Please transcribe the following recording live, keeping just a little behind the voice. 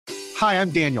Hi,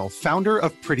 I'm Daniel, founder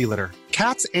of Pretty Litter.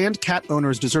 Cats and cat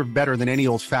owners deserve better than any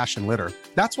old-fashioned litter.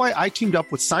 That's why I teamed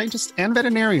up with scientists and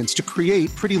veterinarians to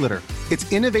create Pretty Litter.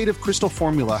 Its innovative crystal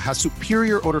formula has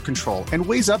superior odor control and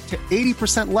weighs up to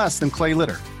 80% less than clay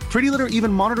litter. Pretty Litter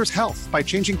even monitors health by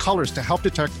changing colors to help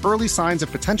detect early signs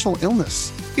of potential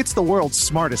illness. It's the world's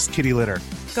smartest kitty litter.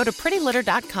 Go to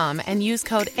prettylitter.com and use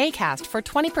code ACAST for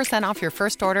 20% off your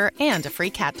first order and a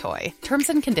free cat toy. Terms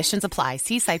and conditions apply.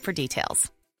 See site for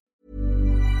details.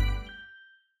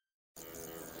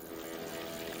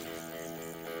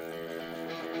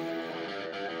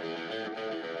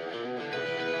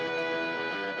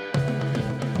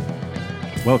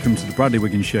 Welcome to the Bradley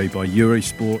Wiggins Show by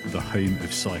Eurosport, the home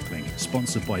of cycling.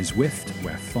 Sponsored by Zwift,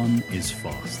 where fun is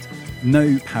fast.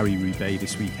 No Paris-Roubaix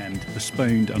this weekend,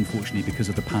 postponed unfortunately because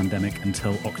of the pandemic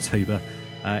until October.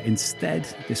 Instead,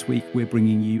 this week we're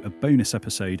bringing you a bonus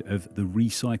episode of the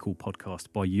Recycle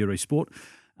podcast by Eurosport.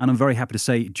 And I'm very happy to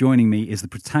say joining me is the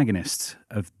protagonist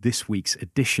of this week's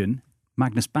edition,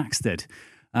 Magnus Backstedt.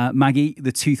 Maggie,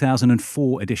 the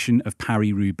 2004 edition of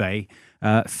Paris-Roubaix,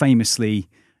 famously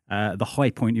the high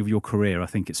point of your career, I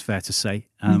think it's fair to say.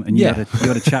 And you had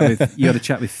a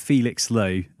chat with Felix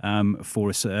Lowe for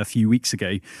us a few weeks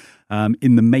ago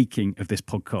in the making of this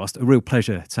podcast. A real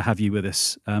pleasure to have you with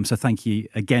us. So thank you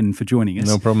again for joining us.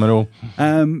 No problem at all.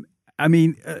 I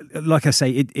mean, like I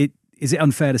say, is it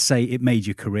unfair to say it made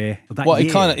your career that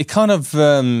year? It kind of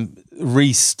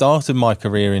restarted my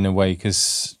career in a way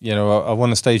because I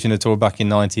won a stage in the Tour back in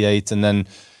 '98 and then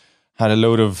had a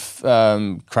load of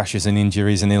crashes and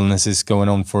injuries and illnesses going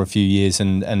on for a few years,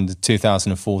 and the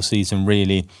 2004 season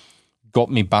really got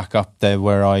me back up there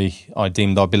where I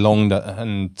deemed I belonged,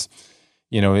 and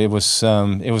it was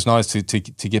nice to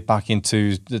get back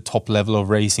into the top level of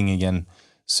racing again.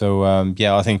 So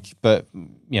I think, but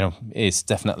it's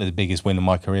definitely the biggest win of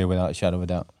my career without a shadow of a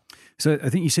doubt. So I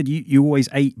think you said you always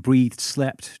ate, breathed,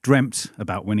 slept, dreamt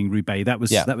about winning Roubaix. That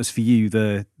was for you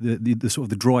the sort of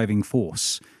the driving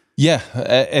force. Yeah,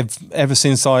 ever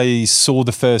since I saw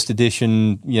the first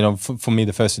edition, for me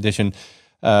the first edition,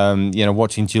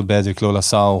 watching Gilbert de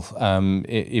Clos-La-Salle,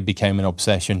 it became an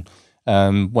obsession.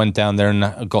 Went down there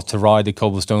and got to ride the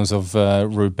cobblestones of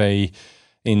Roubaix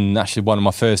in actually one of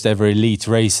my first ever elite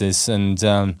races, and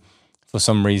for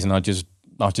some reason I just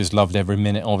loved every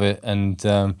minute of it. And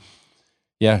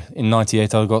in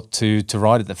 '98 I got to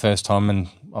ride it the first time, and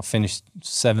I finished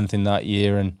 7th in that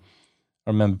year. And I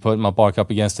remember putting my bike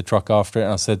up against the truck after it,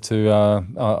 and I said to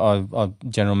our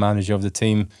general manager of the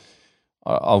team,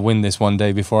 I'll win this one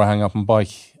day before I hang up my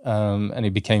bike. And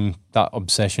it became that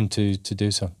obsession to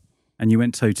do so. And you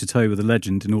went toe-to-toe with a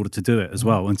legend in order to do it as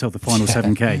well, until the final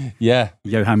 7K. Yeah.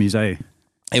 Johan Museeuw.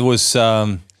 It was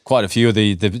quite a few of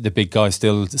the big guys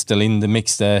still in the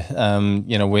mix there.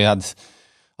 We had,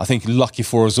 I think, lucky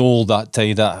for us all that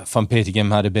day that Van Petegem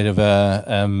had a bit of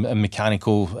a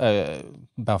mechanical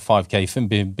about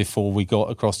 5K before we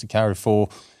got across to Carrefour,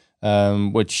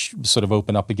 which sort of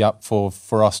opened up a gap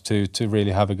for us to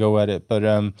really have a go at it. But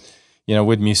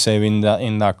with Museeuw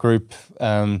in that group,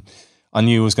 I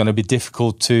knew it was going to be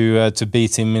difficult to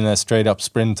beat him in a straight up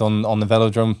sprint on the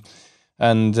velodrome.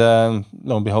 And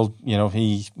lo and behold,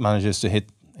 he manages to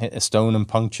hit a stone and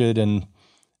punctured, and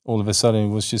all of a sudden it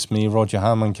was just me, Roger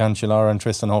Hammond, Cancellara and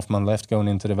Tristan Hoffmann left going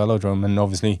into the velodrome. And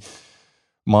obviously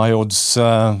my odds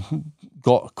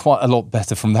got quite a lot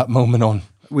better from that moment on.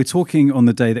 We're talking on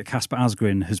the day that Kasper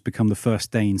Asgreen has become the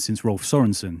first Dane since Rolf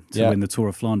Sorensen to win the Tour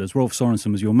of Flanders. Rolf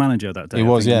Sorensen was your manager that day. He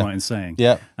was, right in saying.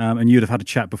 Yeah. And you'd have had a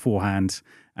chat beforehand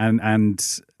and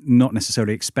not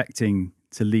necessarily expecting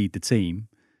to lead the team.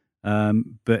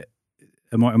 But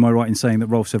am I right in saying that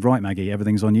Rolf said, right, Maggie,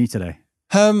 everything's on you today?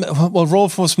 Well,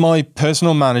 Rolf was my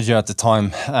personal manager at the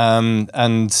time.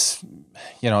 And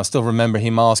I still remember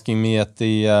him asking me at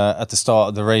the start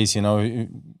of the race,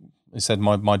 he said,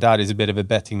 my dad is a bit of a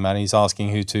betting man. He's asking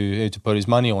who to put his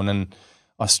money on. And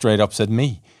I straight up said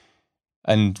me.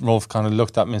 And Rolf kind of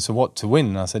looked at me and said, what, to win?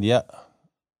 And I said, yeah.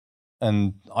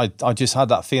 And I just had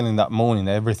that feeling that morning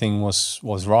that everything was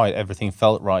right. Everything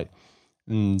felt right.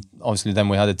 And obviously then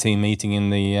we had a team meeting in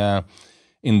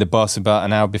the bus about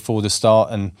an hour before the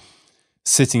start, and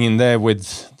sitting in there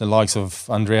with the likes of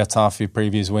Andrea Tafi,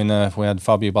 previous winner. We had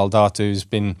Fabio Baldato, who's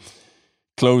been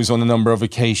close on a number of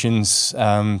occasions,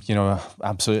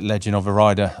 absolute legend of a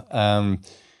rider.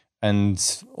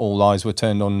 And all eyes were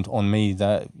turned on me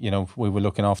that, we were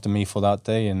looking after me for that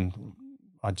day. And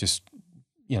I just,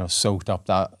 soaked up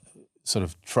that sort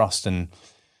of trust and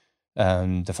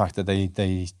the fact that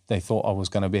they thought I was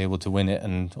going to be able to win it.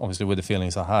 And obviously with the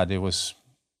feelings I had, it was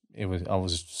I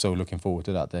was so looking forward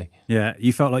to that day. Yeah,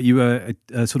 you felt like you were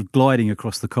sort of gliding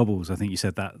across the cobbles. I think you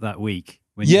said that week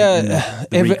when the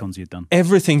recons you'd done.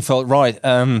 Everything felt right.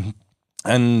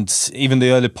 And even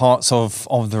the early parts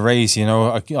of the race,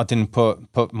 I didn't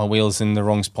put my wheels in the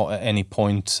wrong spot at any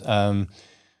point.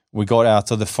 We got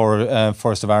out of the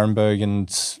Forest of Arenberg, and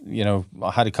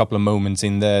I had a couple of moments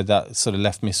in there that sort of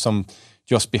left me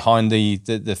just behind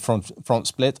the front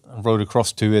split. I rode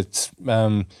across to it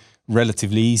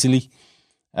relatively easily,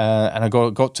 and I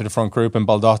got to the front group, and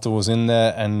Baldato was in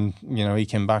there, and he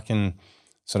came back and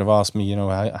sort of asked me,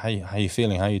 how you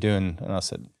feeling, how you doing, and I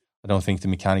said, I don't think the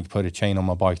mechanic put a chain on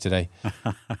my bike today.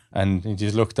 And he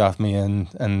just looked at me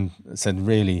and said,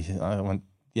 really? I went,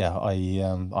 yeah,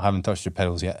 I haven't touched the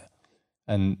pedals yet.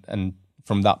 And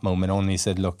from that moment on, he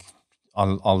said, look,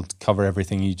 I'll cover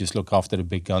everything. You just look after the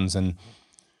big guns, and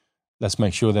let's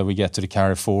make sure that we get to the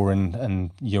Carrier 4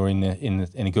 and you're in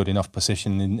a good enough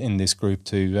position in this group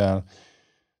to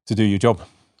do your job.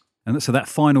 And so that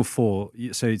final four,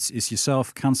 so it's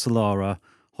yourself, Cancellara,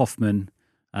 Hoffman,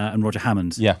 and Roger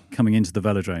Hammond coming into the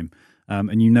velodrome.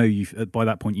 And by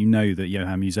that point, that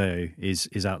Johan Museeuw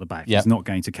is out the back. He's not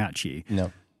going to catch you.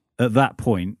 No. At that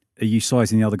point, are you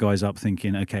sizing the other guys up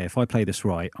thinking, okay, if I play this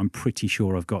right, I'm pretty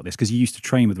sure I've got this? Because you used to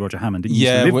train with Roger Hammond. Didn't you?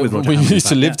 Yeah, we used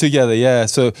to live together, yeah.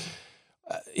 So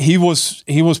he was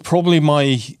probably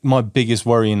my biggest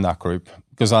worry in that group,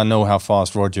 because I know how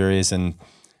fast Roger is, and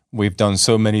we've done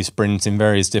so many sprints in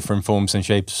various different forms and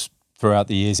shapes throughout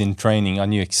the years in training. I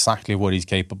knew exactly what he's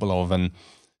capable of, and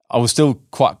I was still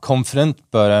quite confident,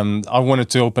 but I wanted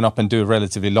to open up and do a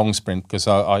relatively long sprint, because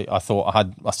I thought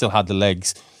I still had the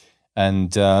legs,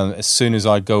 and as soon as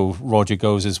I go, Roger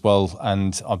goes as well,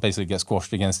 and I basically get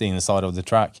squashed against the inner side of the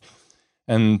track.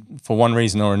 And for one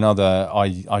reason or another,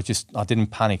 I didn't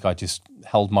panic. I just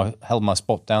held my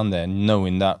spot down there,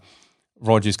 knowing that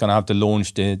Roger's going to have to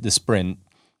launch the sprint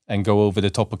and go over the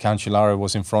top of Cancellara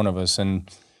was in front of us, and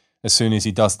as soon as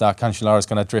he does that, Cancellara's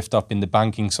going to drift up in the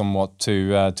banking somewhat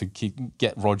to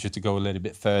get Roger to go a little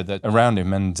bit further around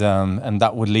him, and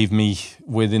that would leave me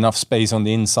with enough space on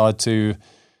the inside to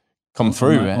come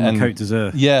through. On the Côte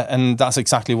d'Azur. Yeah, and that's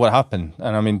exactly what happened.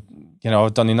 And I mean,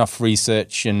 I've done enough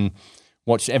research and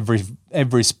watched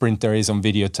every sprint there is on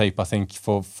videotape, I think,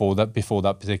 for that before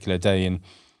that particular day, and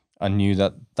I knew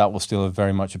that was still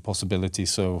very much a possibility.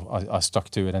 So I stuck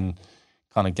to it and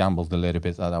kind of gambled a little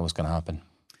bit that was going to happen.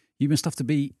 You must have to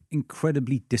be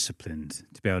incredibly disciplined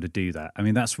to be able to do that. I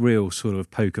mean, that's real sort of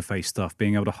poker face stuff,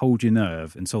 being able to hold your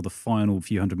nerve until the final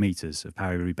few hundred metres of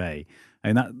Paris-Roubaix.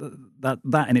 And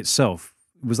that in itself,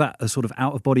 was that a sort of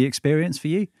out-of-body experience for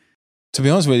you? To be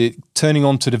honest with you, turning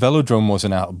on to the velodrome was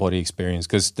an out-of-body experience,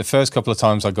 because the first couple of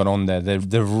times I got on there,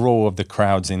 the roar of the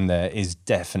crowds in there is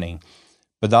deafening.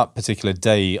 But that particular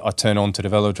day, I turned on to the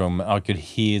velodrome, I could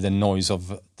hear the noise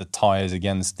of the tyres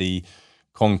against the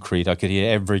concrete. I could hear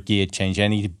every gear change,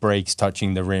 any brakes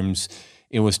touching the rims.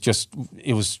 It was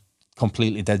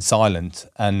completely dead silent,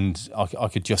 and I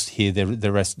could just hear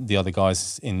the other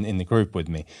guys in the group with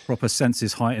me. Proper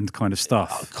senses heightened kind of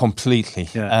stuff. Completely.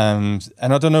 Yeah. And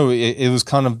I don't know, it was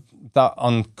kind of that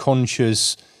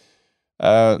unconscious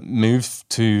move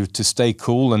to stay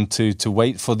cool and to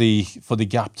wait for the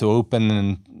gap to open.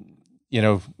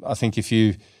 And I think if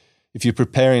you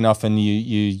prepare enough and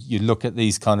you look at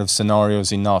these kind of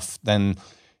scenarios enough, then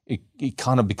it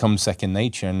kind of becomes second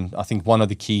nature. And I think one of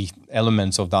the key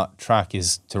elements of that track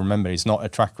is to remember it's not a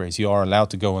track race. You are allowed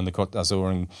to go on the Côte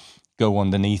d'Azur and go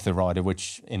underneath the rider,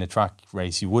 which in a track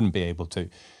race you wouldn't be able to.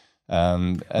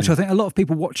 Which I think a lot of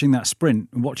people watching that sprint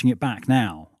and watching it back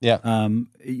now,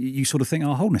 you sort of think,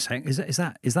 oh, hold on a sec, is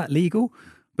that legal?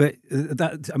 But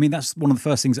that's one of the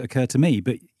first things that occurred to me.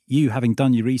 But you, having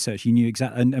done your research, you knew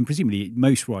exactly, and presumably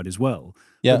most riders well.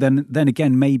 Yeah. But then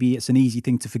again, maybe it's an easy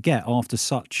thing to forget after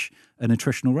such an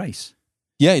attritional race.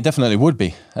 Yeah, it definitely would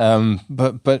be.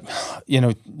 But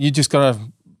you just got to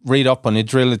read up on it,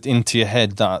 drill it into your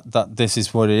head that this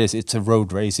is what it is. It's a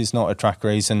road race. It's not a track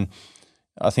race. And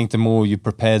I think the more you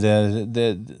prepare,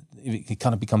 it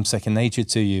kind of becomes second nature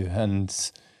to you. And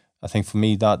I think for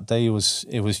me that day it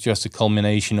was just a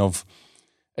culmination of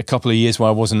a couple of years where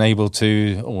I wasn't able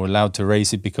to or allowed to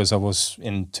race it because I was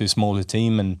in too small a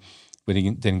team and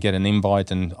we didn't get an invite,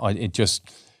 and it just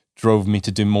drove me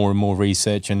to do more and more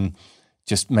research and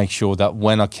just make sure that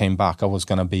when I came back I was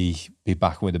going to be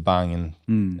back with a bang,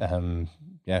 and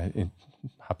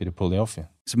happy to pull it off. Yeah.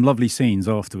 Some lovely scenes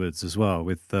afterwards as well,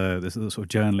 with the sort of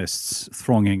journalists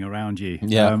thronging around you.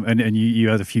 Yeah, and you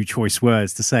had a few choice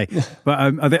words to say, but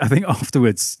I think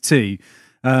afterwards too.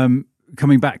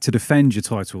 coming back to defend your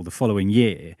title the following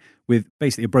year with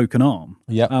basically a broken arm,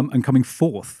 and coming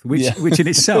fourth, which in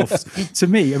itself, to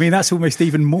me, I mean, that's almost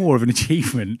even more of an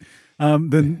achievement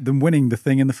than winning the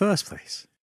thing in the first place.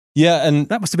 Yeah, and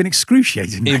that must have been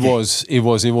excruciating. It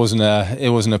wasn't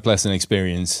a pleasant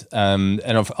experience. And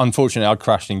unfortunately, I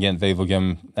crashed in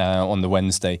Gent-Wevelgem on the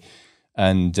Wednesday,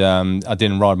 and I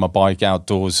didn't ride my bike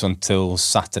outdoors until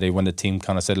Saturday when the team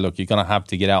kind of said, "Look, you're going to have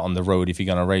to get out on the road if you're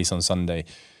going to race on Sunday."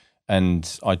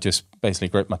 And I just basically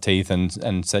grit my teeth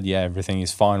and said, "Yeah, everything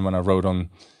is fine." When I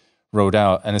rode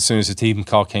out, and as soon as the team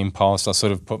car came past, I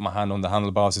sort of put my hand on the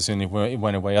handlebars. As soon as it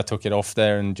went away, I took it off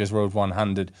there and just rode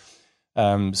one-handed.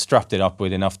 Strapped it up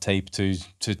with enough tape to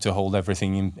hold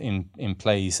everything in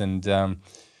place, and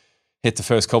hit the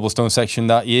first cobblestone section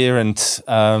that year, and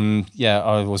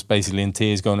I was basically in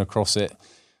tears going across it.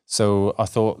 So I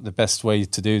thought the best way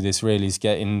to do this really is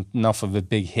get enough of a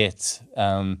big hit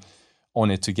on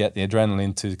it to get the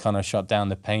adrenaline to kind of shut down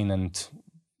the pain, and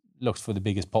looked for the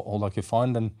biggest pothole I could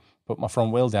find and put my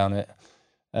front wheel down it,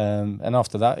 and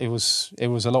after that it was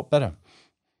a lot better.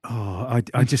 Oh,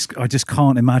 I just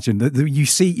can't imagine that.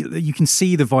 You can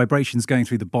see the vibrations going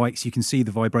through the bikes. You can see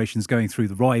the vibrations going through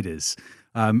the riders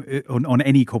on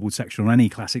any cobbled section, on any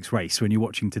classics race when you're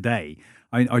watching today.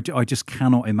 I just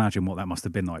cannot imagine what that must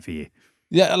have been like for you.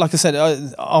 Yeah, like I said,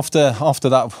 after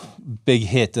that big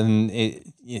hit, and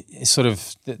it sort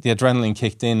of the adrenaline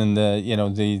kicked in, and I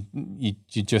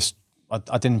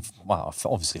didn't. Well, I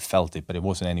obviously felt it, but it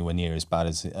wasn't anywhere near as bad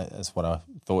as what I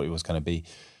thought it was going to be.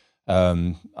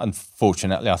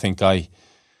 Unfortunately, I think I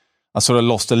sort of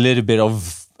lost a little bit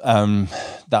of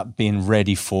that being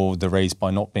ready for the race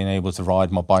by not being able to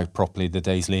ride my bike properly the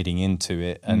days leading into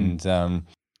it. And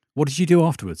what did you do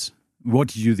afterwards? What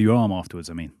did you do with your arm afterwards?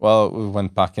 I mean, well, we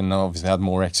went back and obviously had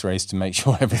more X-rays to make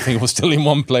sure everything was still in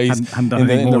one place, hadn't done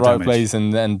in the right place,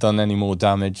 and done any more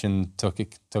damage, and took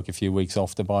a few weeks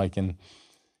off the bike, and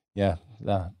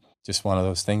just one of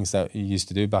those things that you used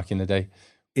to do back in the day.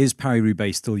 Is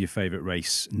Paris-Roubaix still your favourite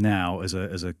race now as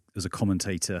a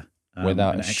commentator?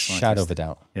 Without a shadow of a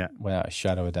doubt. Yeah. Without a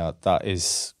shadow of a doubt. That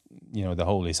is, the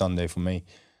Holy Sunday for me.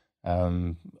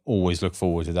 Always look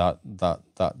forward to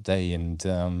that day,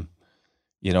 and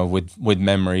with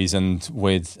memories and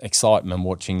with excitement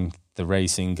watching the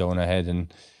racing going ahead.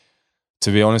 And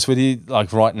to be honest with you,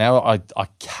 like right now, I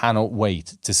cannot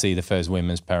wait to see the first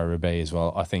women's Paris-Roubaix as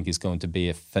well. I think it's going to be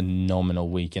a phenomenal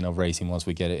weekend of racing once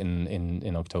we get it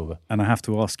in October. And I have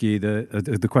to ask you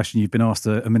the question you've been asked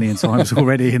a million times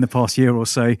already in the past year or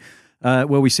so.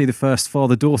 Will we see the first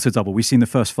father-daughter double? We've seen the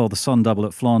first father-son double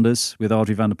at Flanders with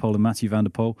Audrey van der Poel and Mathieu van der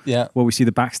Poel. Yeah. Will we see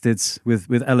the Backsteds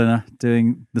with Eleanor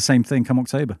doing the same thing come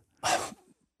October?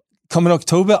 Coming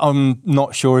October, I'm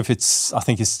not sure if I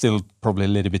think it's still probably a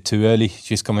little bit too early.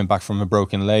 She's coming back from a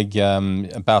broken leg,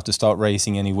 about to start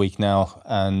racing any week now.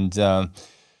 And I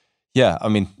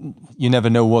mean, you never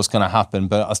know what's going to happen,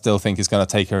 but I still think it's going to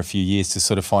take her a few years to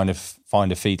sort of find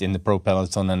a feet in the pro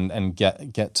peloton and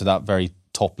get to that very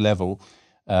top level.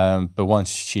 But once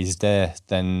she's there,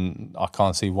 then I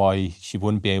can't see why she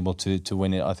wouldn't be able to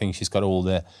win it. I think she's got all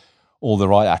the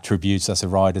right attributes as a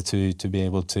rider to be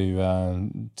able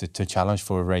to challenge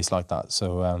for a race like that.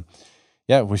 So,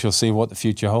 we shall see what the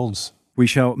future holds. We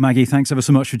shall. Maggie, thanks ever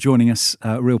so much for joining us.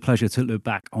 Real pleasure to look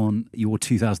back on your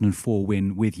 2004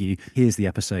 win with you. Here's the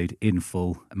episode in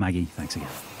full. Maggie, thanks again.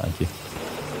 Thank you.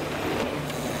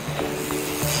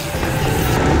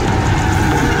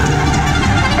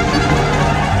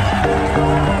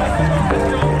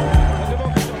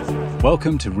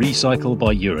 Welcome to Recycle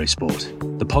by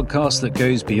Eurosport, the podcast that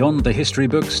goes beyond the history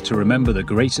books to remember the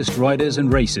greatest riders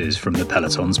and races from the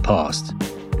peloton's past.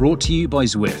 Brought to you by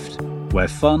Zwift, where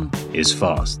fun is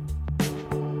fast.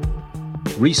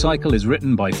 Recycle is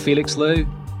written by Felix Lowe,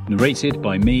 narrated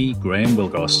by me, Graham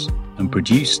Wilgoss, and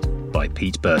produced by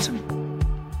Pete Burton.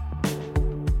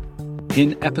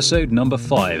 In episode number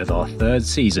 5 of our third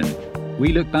season,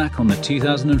 we look back on the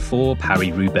 2004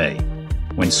 Paris-Roubaix,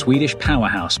 when Swedish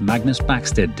powerhouse Magnus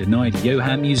Backstedt denied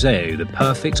Johan Museeuw the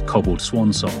perfect cobbled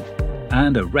swan song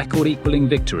and a record-equalling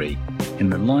victory in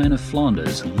the Lion of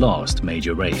Flanders' last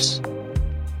major race.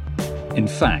 In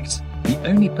fact, the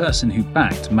only person who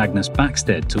backed Magnus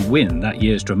Backstedt to win that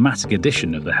year's dramatic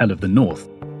edition of the Hell of the North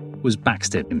was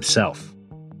Backstedt himself.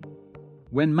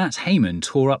 When Matt Hayman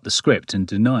tore up the script and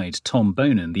denied Tom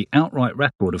Bonan the outright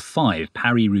record of 5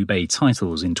 Paris-Roubaix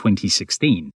titles in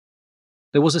 2016,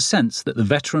 there was a sense that the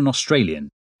veteran Australian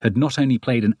had not only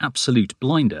played an absolute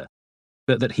blinder,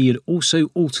 but that he had also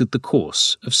altered the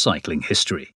course of cycling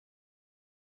history.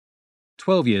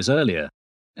 12 years earlier,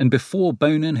 and before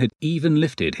Bonan had even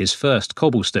lifted his first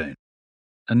cobblestone,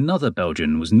 another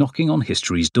Belgian was knocking on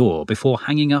history's door before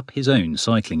hanging up his own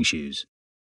cycling shoes.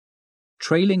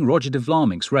 Trailing Roger de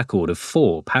Vlaeminck's record of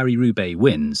 4 Paris-Roubaix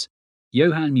wins,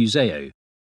 Johan Museeuw,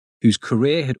 whose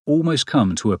career had almost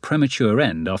come to a premature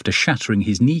end after shattering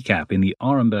his kneecap in the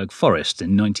Arenberg forest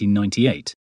in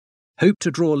 1998, hoped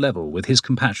to draw level with his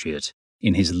compatriot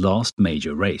in his last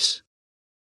major race.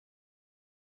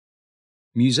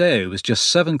 Museeuw was just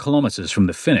 7 kilometres from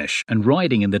the finish and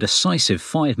riding in the decisive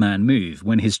 5-man move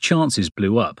when his chances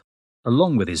blew up,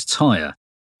 along with his tyre,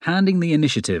 handing the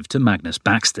initiative to Magnus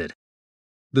Backstedt.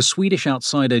 The Swedish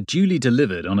outsider duly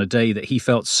delivered on a day that he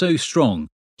felt so strong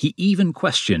he even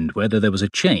questioned whether there was a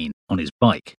chain on his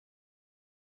bike.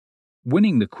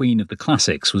 Winning the Queen of the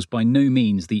Classics was by no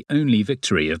means the only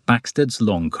victory of Backstedt's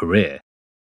long career,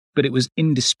 but it was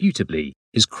indisputably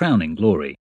his crowning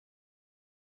glory.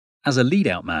 As a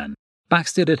lead-out man,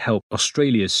 Backstedt had helped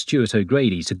Australia's Stuart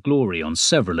O'Grady to glory on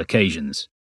several occasions.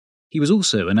 He was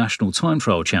also a national time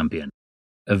trial champion,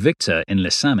 a victor in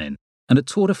Les Salmons, and a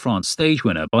Tour de France stage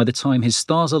winner by the time his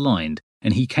stars aligned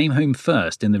and he came home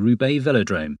first in the Roubaix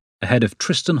Velodrome ahead of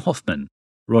Tristan Hoffmann,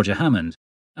 Roger Hammond,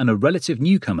 and a relative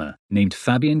newcomer named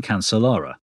Fabian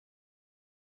Cancellara.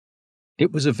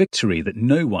 It was a victory that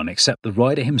no one except the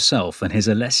rider himself and his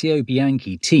Alessio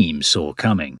Bianchi team saw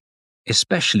coming,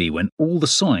 especially when all the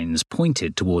signs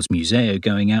pointed towards Museeuw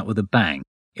going out with a bang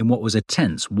in what was a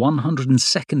tense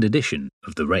 102nd edition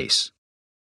of the race.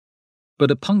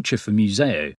 But a puncture for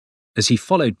Museeuw, as he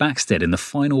followed Backstedt in the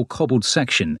final cobbled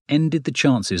section, ended the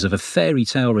chances of a fairy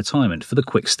tale retirement for the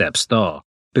quick-step star,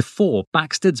 before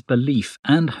Backstedt's belief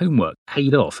and homework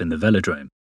paid off in the velodrome.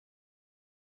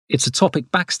 It's a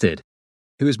topic Backstedt,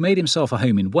 who has made himself a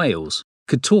home in Wales,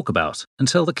 could talk about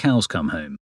until the cows come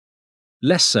home.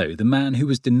 Less so the man who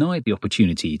was denied the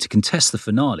opportunity to contest the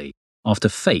finale after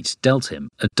fate dealt him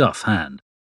a duff hand.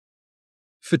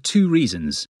 For 2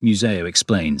 reasons, Museeuw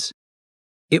explains.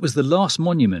 It was the last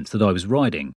monument that I was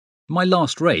riding, my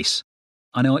last race,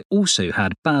 and I also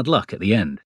had bad luck at the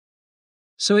end.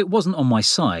 So it wasn't on my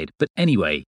side, but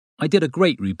anyway, I did a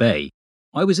great Roubaix.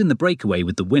 I was in the breakaway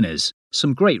with the winners,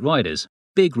 some great riders,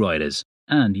 big riders,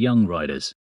 and young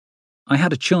riders. I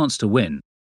had a chance to win,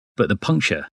 but the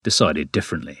puncture decided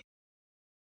differently.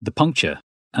 The puncture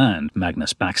and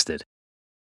Magnus Backstedt.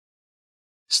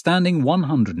 Standing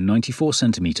 194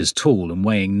 centimetres tall and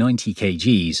weighing 90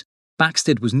 kgs,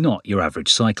 Backstedt was not your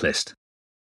average cyclist.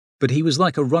 But he was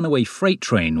like a runaway freight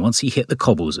train once he hit the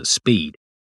cobbles at speed.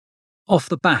 Off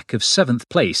the back of 7th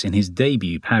place in his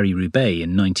debut Paris-Roubaix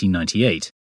in 1998,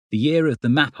 the year of the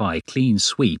Mapai clean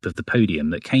sweep of the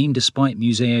podium that came despite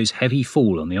Museeuw's heavy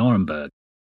fall on the Arenberg,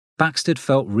 Backstedt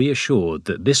felt reassured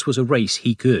that this was a race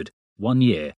he could, one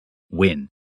year, win.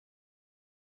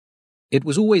 It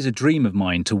was always a dream of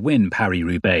mine to win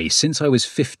Paris-Roubaix since I was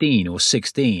 15 or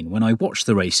 16 when I watched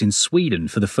the race in Sweden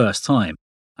for the first time,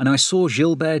 and I saw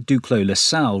Gilbert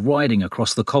Duclos-Lassalle riding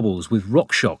across the cobbles with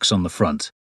rock shocks on the front,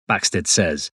 Backstedt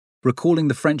says, recalling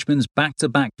the Frenchman's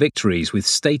back-to-back victories with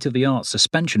state-of-the-art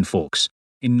suspension forks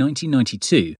in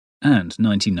 1992 and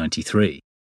 1993.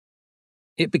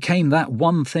 It became that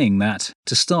one thing that,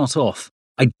 to start off,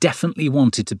 I definitely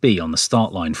wanted to be on the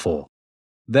start line for.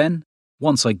 Then,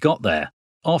 once I got there,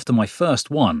 after my first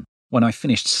one, when I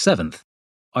finished 7th,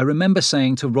 I remember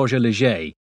saying to Roger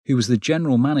Leger, who was the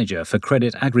general manager for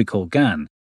Crédit Agricole Gand,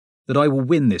 that I will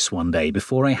win this one day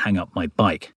before I hang up my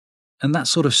bike. And that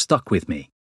sort of stuck with me.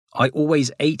 I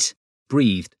always ate,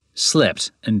 breathed,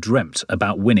 slept and dreamt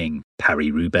about winning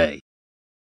Paris-Roubaix.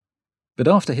 But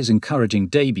after his encouraging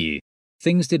debut,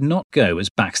 things did not go as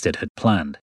Backstedt had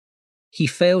planned. He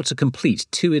failed to complete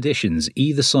 2 editions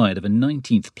either side of a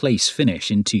 19th place finish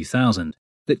in 2000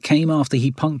 that came after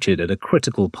he punctured at a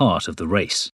critical part of the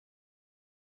race.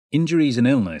 Injuries and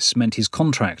illness meant his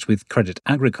contract with Crédit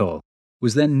Agricole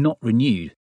was then not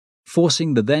renewed,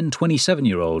 forcing the then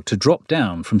 27-year-old to drop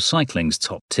down from cycling's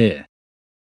top tier.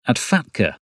 At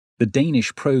Fatke, the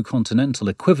Danish pro-continental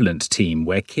equivalent team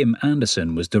where Kim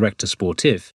Andersen was director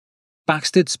sportif,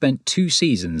 Backstedt spent 2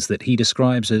 seasons that he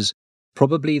describes as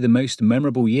probably the most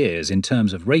memorable years in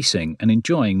terms of racing and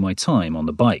enjoying my time on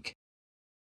the bike.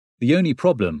 The only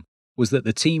problem was that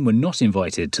the team were not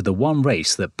invited to the one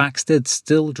race that Backstedt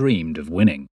still dreamed of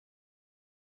winning.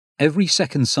 Every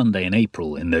second Sunday in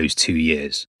April in those 2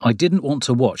 years, I didn't want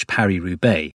to watch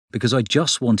Paris-Roubaix because I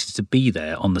just wanted to be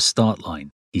there on the start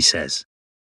line, he says.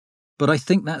 But I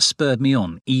think that spurred me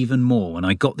on even more when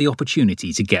I got the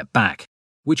opportunity to get back,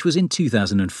 which was in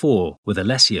 2004 with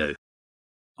Alessio.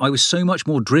 I was so much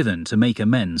more driven to make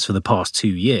amends for the past 2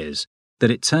 years that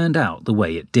it turned out the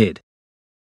way it did.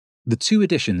 The two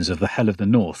editions of the Hell of the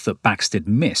North that Backstedt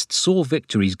missed saw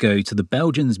victories go to the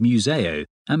Belgians Museeuw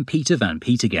and Peter van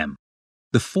Petegem,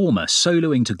 the former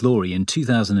soloing to glory in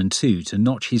 2002 to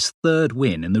notch his third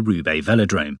win in the Roubaix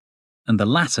Velodrome, and the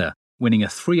latter winning a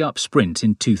 3-up sprint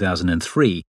in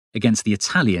 2003 against the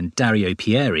Italian Dario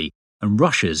Pieri and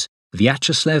Russia's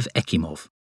Vyacheslav Ekimov.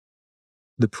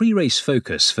 The pre-race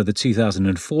focus for the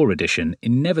 2004 edition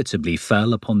inevitably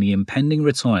fell upon the impending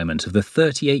retirement of the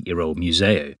 38-year-old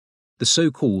Museeuw, the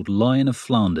so-called Lion of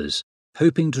Flanders,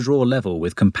 hoping to draw level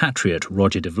with compatriot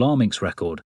Roger de Vlaeminck's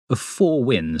record of 4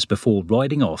 wins before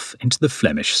riding off into the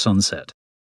Flemish sunset.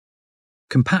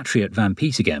 Compatriot Van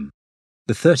Petegem,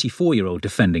 the 34-year-old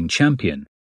defending champion,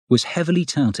 was heavily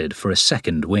touted for a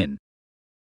second win.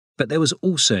 But there was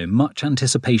also much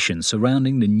anticipation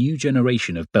surrounding the new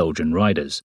generation of Belgian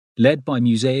riders, led by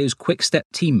Museeuw's quick-step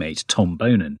teammate Tom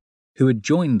Bonen, who had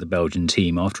joined the Belgian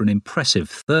team after an impressive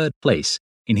third place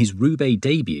in his Roubaix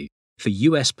debut for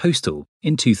US Postal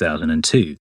in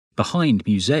 2002, behind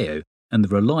Museeuw and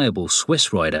the reliable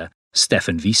Swiss rider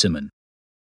Stefan Wiesemann.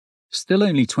 Still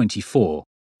only 24,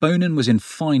 Bonen was in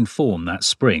fine form that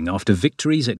spring after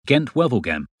victories at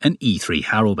Ghent-Wevelgem and E3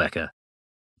 Harelbeke.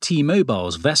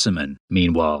 T-Mobile's Wiesemann,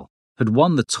 meanwhile, had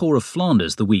won the Tour of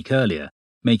Flanders the week earlier,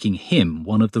 making him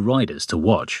one of the riders to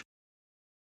watch.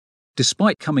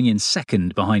 Despite coming in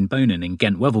second behind Bonen in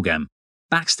Ghent-Wevelgem,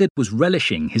 Backstedt was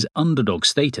relishing his underdog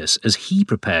status as he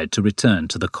prepared to return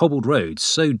to the cobbled roads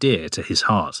so dear to his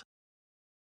heart.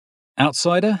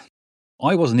 Outsider?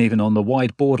 I wasn't even on the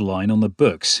wide borderline on the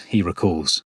books, he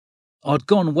recalls. I'd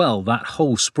gone well that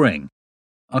whole spring.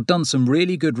 I'd done some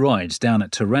really good rides down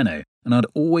at Tirreno, and I'd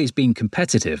always been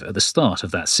competitive at the start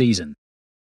of that season.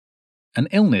 An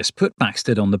illness put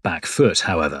Backstedt on the back foot,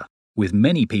 however, with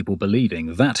many people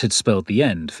believing that had spelled the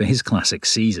end for his classic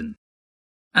season.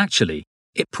 Actually,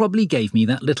 it probably gave me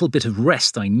that little bit of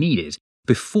rest I needed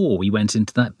before we went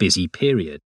into that busy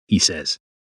period, he says.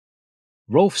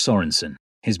 Rolf Sorensen,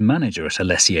 his manager at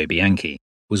Alessio Bianchi,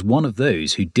 was one of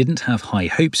those who didn't have high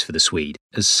hopes for the Swede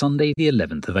as Sunday the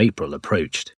 11th of April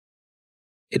approached.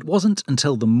 It wasn't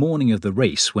until the morning of the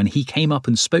race when he came up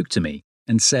and spoke to me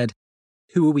and said,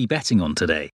 "Who are we betting on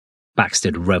today?"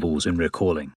 Backstedt revels in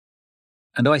recalling.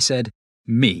 And I said,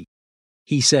 "Me."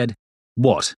 He said,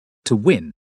 "What, to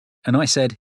win?" And I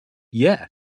said, "Yeah."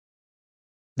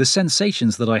 The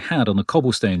sensations that I had on the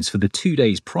cobblestones for the 2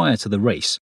 days prior to the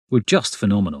race were just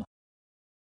phenomenal.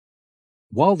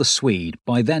 While the Swede,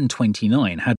 by then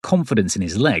 29, had confidence in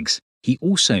his legs, he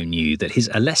also knew that his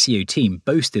Alessio team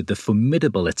boasted the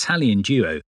formidable Italian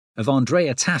duo of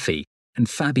Andrea Taffi and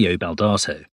Fabio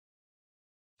Baldato.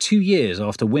 2 years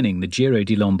after winning the Giro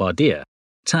di Lombardia,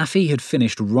 Taffi had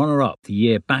finished runner-up the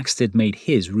year Backstedt made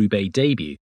his Roubaix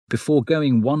debut before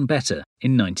going one better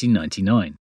in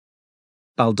 1999.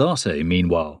 Baldato,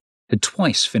 meanwhile, had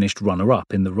twice finished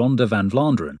runner-up in the Ronde van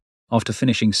Vlaanderen after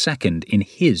finishing second in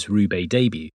his Roubaix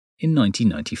debut in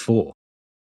 1994.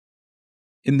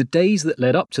 In the days that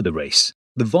led up to the race,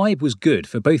 the vibe was good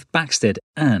for both Backstedt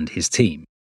and his team.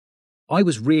 I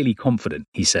was really confident,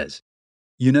 he says.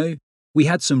 You know, we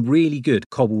had some really good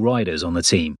cobble riders on the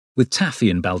team, with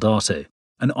Taffi and Baldato,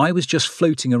 and I was just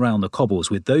floating around the cobbles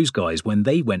with those guys when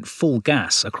they went full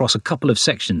gas across a couple of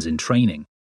sections in training.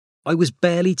 I was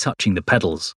barely touching the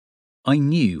pedals. I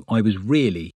knew I was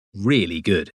really, really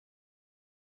good.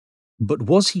 But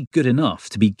was he good enough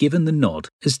to be given the nod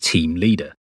as team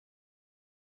leader?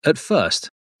 At first,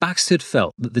 Backstedt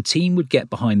felt that the team would get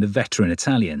behind the veteran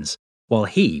Italians, while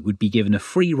he would be given a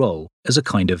free role as a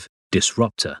kind of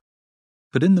disruptor.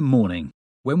 But in the morning,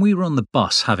 when we were on the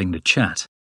bus having the chat,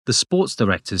 the sports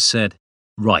directors said,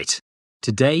 "Right,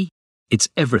 today, it's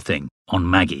everything on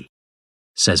Maggie,"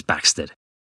 says Backstedt.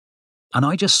 And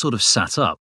I just sort of sat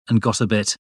up and got a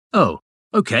bit, "Oh,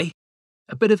 okay."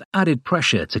 A bit of added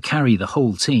pressure to carry the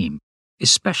whole team,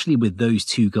 especially with those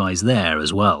two guys there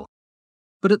as well.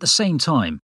 But at the same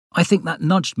time, I think that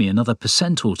nudged me another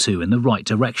 % or two in the right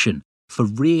direction for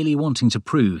really wanting to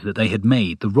prove that they had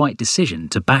made the right decision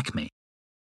to back me.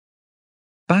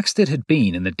 Backstedt had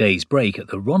been in the day's break at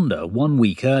the Ronde 1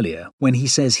 week earlier when he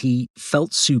says he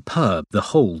felt superb the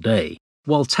whole day,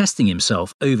 while testing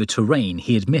himself over terrain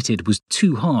he admitted was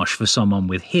too harsh for someone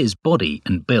with his body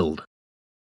and build.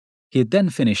 He had then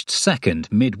finished second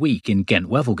midweek in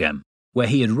Ghent-Wevelgem, where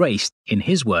he had raced, in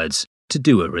his words, to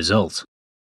do a result.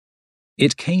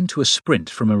 It came to a sprint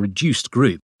from a reduced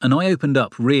group, and I opened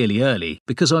up really early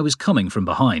because I was coming from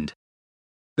behind.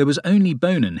 There was only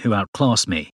Bonen who outclassed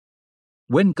me.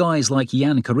 When guys like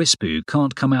Jan Carispu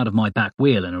can't come out of my back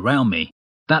wheel and around me,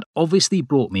 that obviously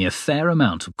brought me a fair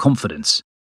amount of confidence.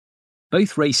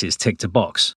 Both races ticked a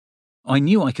box. I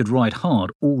knew I could ride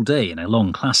hard all day in a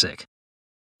long classic.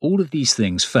 All of these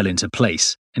things fell into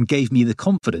place and gave me the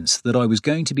confidence that I was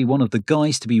going to be one of the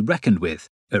guys to be reckoned with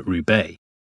at Roubaix.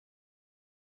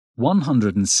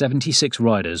 176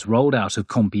 riders rolled out of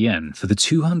Compiègne for the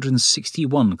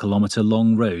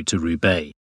 261-kilometre-long road to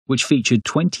Roubaix, which featured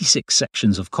 26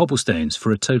 sections of cobblestones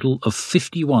for a total of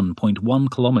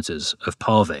 51.1 kilometres of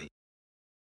pavé.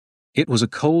 It was a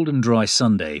cold and dry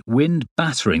Sunday, wind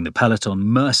battering the peloton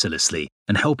mercilessly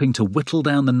and helping to whittle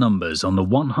down the numbers on the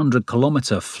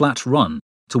 100-kilometre flat run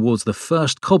towards the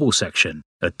first cobble section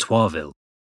at Troisville.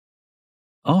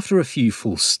 After a few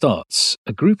false starts,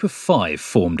 a group of 5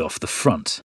 formed off the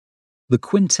front. The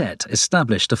quintet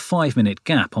established a 5-minute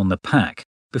gap on the pack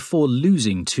before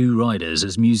losing 2 riders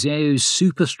as Museeu's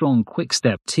super-strong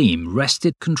quick-step team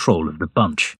wrested control of the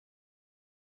bunch.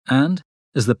 And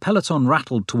as the peloton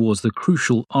rattled towards the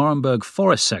crucial Arenberg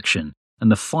Forest section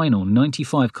and the final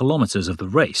 95 kilometres of the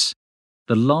race,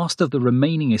 the last of the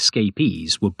remaining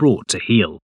escapees were brought to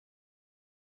heel.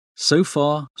 So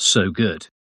far, so good.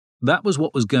 That was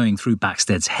what was going through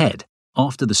Backstedt's head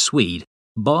after the Swede,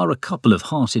 bar a couple of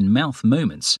heart-in-mouth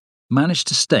moments, managed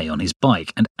to stay on his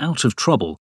bike and out of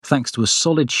trouble thanks to a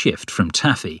solid shift from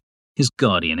Taffy, his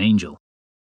guardian angel.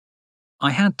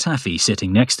 I had Taffy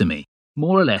sitting next to me,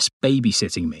 more or less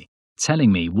babysitting me,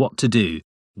 telling me what to do,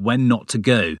 when not to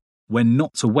go, when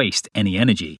not to waste any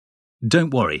energy.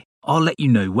 Don't worry, I'll let you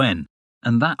know when,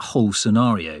 and that whole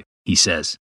scenario, he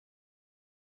says.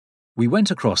 We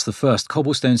went across the first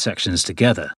cobblestone sections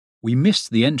together. We missed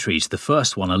the entry to the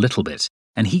first one a little bit,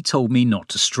 and he told me not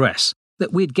to stress,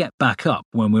 that we'd get back up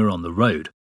when we were on the road.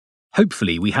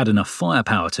 Hopefully we had enough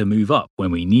firepower to move up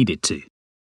when we needed to.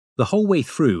 The whole way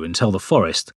through until the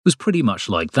forest was pretty much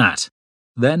like that.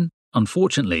 Then,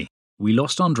 unfortunately, we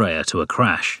lost Andrea to a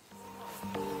crash.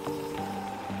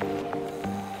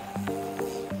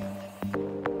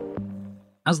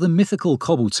 As the mythical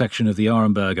cobbled section of the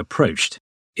Arenberg approached,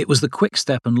 it was the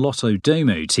Quick-Step and Lotto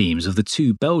Domo teams of the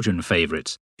 2 Belgian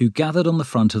favourites who gathered on the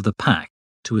front of the pack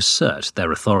to assert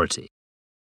their authority.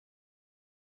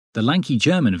 The lanky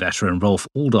German veteran Rolf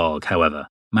Aldag, however,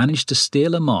 managed to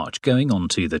steal a march going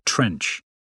onto the trench.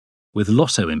 With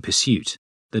Lotto in pursuit,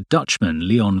 the Dutchman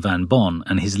Leon van Bon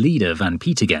and his leader Van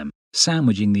Petegem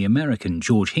sandwiching the American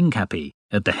George Hincapie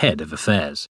at the head of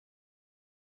affairs.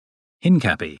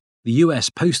 Hincapie, the US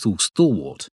postal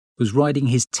stalwart, was riding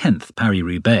his 10th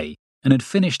Paris-Roubaix and had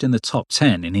finished in the top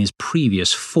 10 in his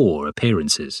previous 4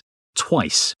 appearances,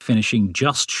 twice finishing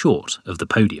just short of the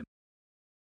podium.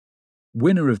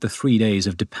 Winner of the 3 days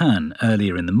of Depan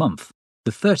earlier in the month,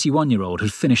 the 31-year-old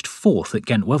had finished 4th at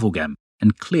Ghent-Wevelgem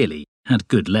and clearly had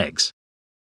good legs.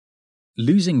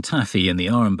 Losing Taffy in the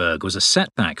Arenberg was a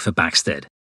setback for Backstedt,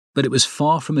 but it was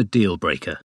far from a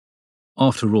deal-breaker.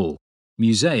 After all,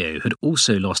 Museeuw had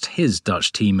also lost his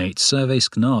Dutch teammate Servais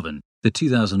Knaven, the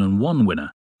 2001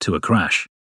 winner, to a crash.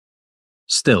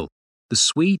 Still, the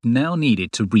Swede now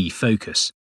needed to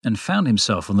refocus and found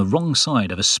himself on the wrong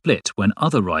side of a split when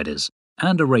other riders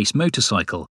and a race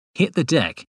motorcycle hit the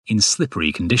deck in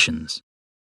slippery conditions.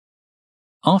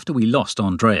 After we lost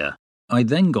Andrea, I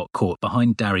then got caught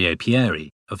behind Dario Pieri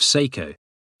of Seiko,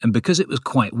 and because it was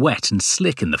quite wet and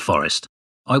slick in the forest,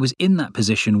 I was in that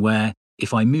position where,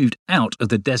 if I moved out of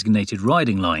the designated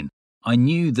riding line, I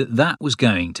knew that that was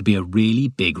going to be a really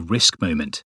big risk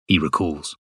moment, he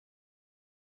recalls.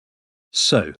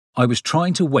 So, I was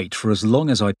trying to wait for as long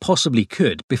as I possibly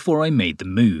could before I made the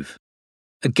move.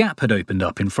 A gap had opened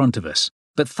up in front of us,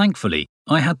 but thankfully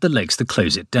I had the legs to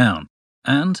close it down,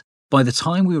 and by the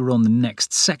time we were on the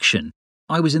next section,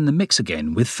 I was in the mix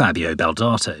again with Fabio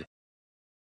Baldato.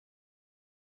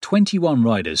 21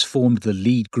 riders formed the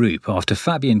lead group after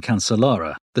Fabian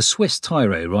Cancellara, the Swiss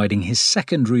tyro riding his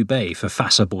 2nd Roubaix for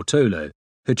Fassa Bortolo,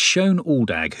 had shown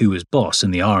Aldag who was boss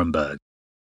in the Arenberg.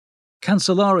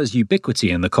 Cancellara's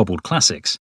ubiquity in the cobbled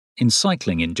classics, in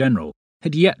cycling in general,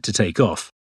 had yet to take off,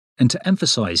 and to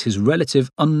emphasise his relative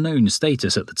unknown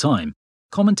status at the time,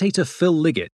 commentator Phil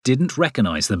Liggett didn't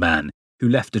recognise the man who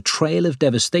left a trail of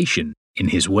devastation in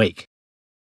his wake.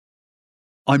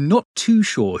 I'm not too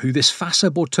sure who this Fassa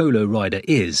Bortolo rider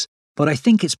is, but I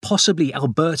think it's possibly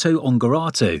Alberto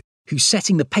Ongarato who's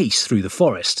setting the pace through the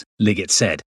forest, Liggett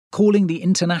said, calling the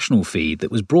international feed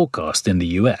that was broadcast in the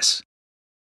US.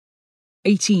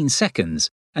 18 seconds,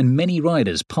 and many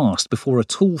riders passed before a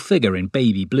tall figure in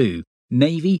baby blue,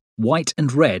 navy, white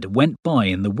and red went by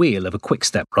in the wheel of a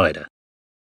quick-step rider.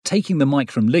 Taking the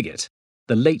mic from Liggett,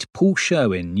 the late Paul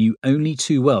Sherwin knew only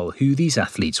too well who these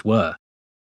athletes were.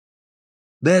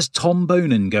 There's Tom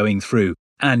Bonen going through,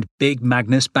 and big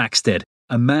Magnus Backstedt,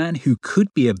 a man who could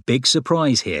be a big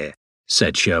surprise here,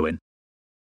 said Sherwin.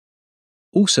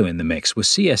 Also in the mix were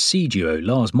CSC duo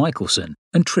Lars Michelsen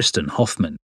and Tristan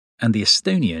Hoffmann, and the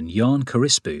Estonian Jan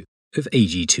Karispu of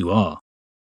AG2R.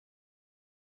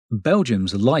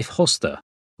 Belgium's Leif Hoster,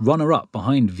 runner-up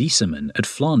behind Wieseman at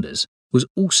Flanders, was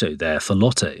also there for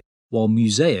Lotto, while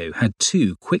Museeuw had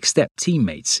two quick-step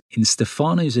teammates in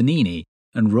Stefano Zanini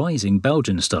and rising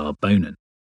Belgian star Bonen.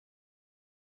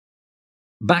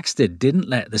 Backstedt didn't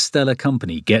let the stellar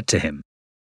company get to him.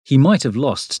 He might have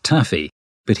lost Taffy,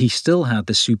 but he still had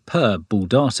the superb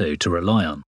Buldato to rely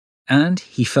on, and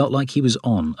he felt like he was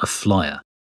on a flyer.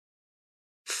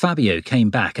 Fabio came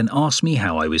back and asked me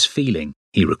how I was feeling,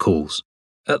 he recalls.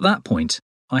 At that point,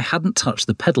 I hadn't touched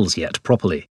the pedals yet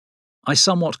properly. I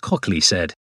somewhat cockily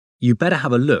said, "You better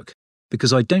have a look,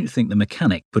 because I don't think the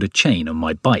mechanic put a chain on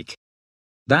my bike."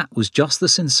 That was just the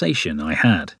sensation I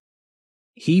had.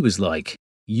 He was like,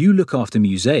 "You look after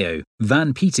Museeuw,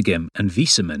 Van Petegem and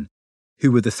Wieseman,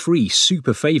 who were the three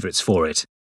super favourites for it.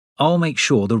 I'll make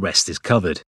sure the rest is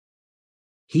covered."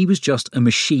 He was just a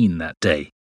machine that day.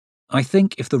 I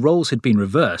think if the roles had been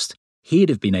reversed, he'd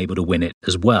have been able to win it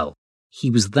as well. He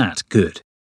was that good.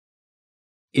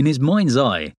 In his mind's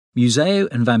eye, Museeuw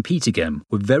and Van Petegem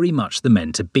were very much the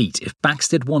men to beat if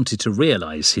Backstedt wanted to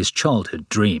realise his childhood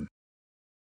dream.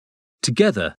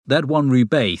 Together, they'd won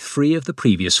Roubaix 3 of the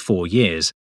previous 4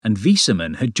 years, and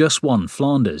Wieseman had just won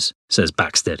Flanders, says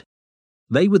Backstedt.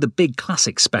 They were the big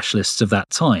classic specialists of that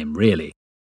time, really.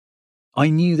 I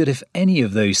knew that if any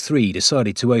of those 3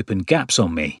 decided to open gaps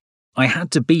on me, I had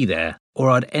to be there or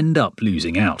I'd end up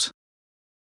losing out.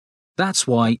 That's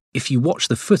why, if you watch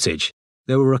the footage,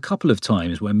 there were a couple of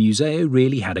times where Museeuw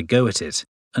really had a go at it,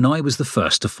 and I was the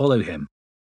first to follow him.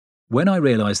 When I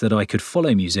realised that I could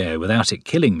follow Museeuw without it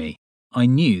killing me, I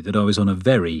knew that I was on a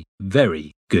very,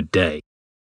 very good day.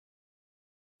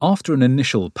 After an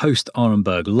initial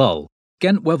post-Arenberg lull,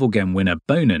 Gent-Wevelgem winner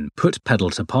Bonen put pedal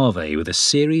to pave with a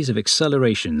series of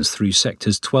accelerations through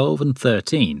sectors 12 and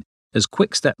 13 as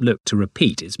Quick-Step looked to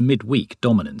repeat its midweek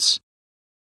dominance.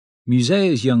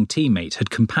 Museeuw's young teammate had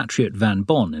compatriot Van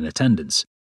Bon in attendance,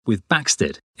 with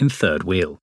Backstedt in third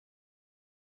wheel.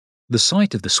 The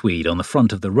sight of the Swede on the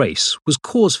front of the race was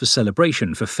cause for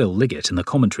celebration for Phil Liggett in the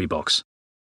commentary box.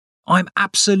 "I'm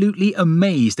absolutely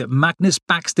amazed at Magnus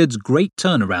Backstedt's great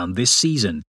turnaround this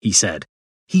season," he said.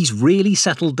 "He's really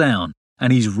settled down,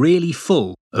 and he's really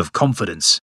full of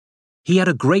confidence. He had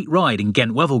a great ride in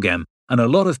Gent-Wevelgem, and a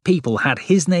lot of people had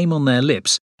his name on their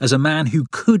lips as a man who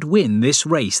could win this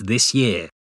race this year."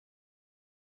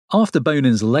 After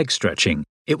Bonen's leg stretching,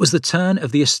 it was the turn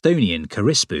of the Estonian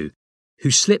Karispu,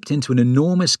 who slipped into an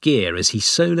enormous gear as he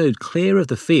soloed clear of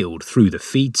the field through the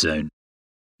feed zone.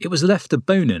 It was left to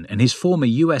Bonen and his former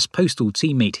US Postal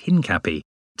teammate Hincapie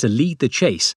to lead the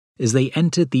chase as they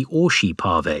entered the Orsi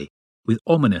Pave, with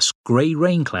ominous grey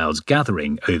rain clouds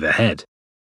gathering overhead.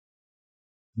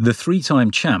 The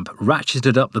 3-time champ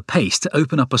ratcheted up the pace to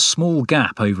open up a small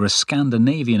gap over a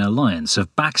Scandinavian alliance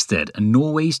of Backstedt and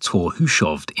Norway's Tor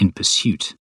Hushovd in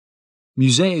pursuit.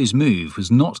 Museeuw's move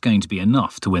was not going to be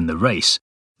enough to win the race,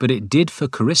 but it did for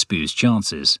Karispu's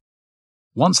chances.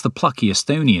 Once the plucky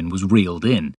Estonian was reeled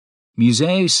in,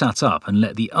 Museeuw sat up and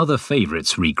let the other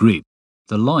favourites regroup,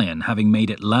 the Lion having made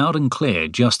it loud and clear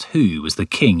just who was the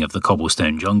king of the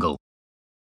cobblestone jungle.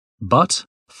 But,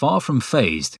 far from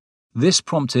fazed, this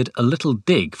prompted a little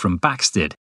dig from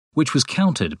Backstedt, which was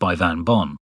countered by Van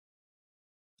Bon.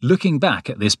 Looking back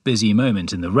at this busy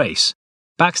moment in the race,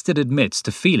 Backstedt admits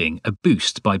to feeling a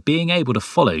boost by being able to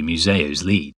follow Museeuw's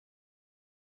lead.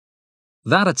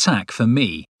 "That attack, for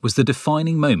me, was the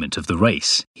defining moment of the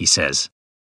race," he says.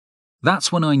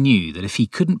 "That's when I knew that if he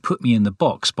couldn't put me in the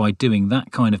box by doing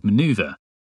that kind of manoeuvre,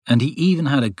 and he even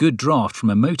had a good draft from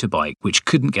a motorbike which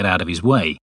couldn't get out of his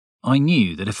way, I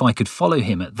knew that if I could follow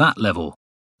him at that level,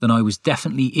 then I was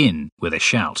definitely in with a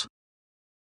shout."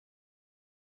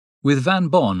 With Van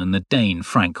Bon and the Dane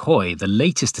Frank Hoy the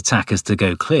latest attackers to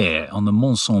go clear on the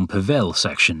Mont-Saint-Pével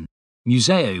section,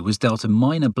 Museeuw was dealt a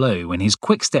minor blow when his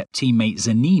quick-step teammate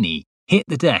Zanini hit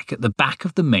the deck at the back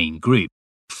of the main group,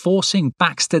 forcing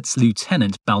Backstedt's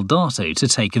lieutenant Baldato to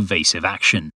take evasive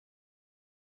action.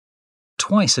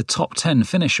 Twice a top 10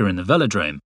 finisher in the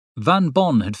velodrome, Van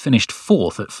Bon had finished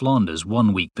 4th at Flanders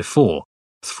 1 week before,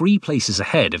 3 places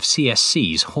ahead of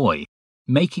CSC's Hoy,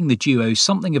 making the duo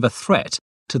something of a threat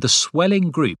to the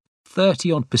swelling group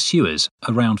 30-odd pursuers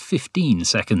around 15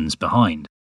 seconds behind.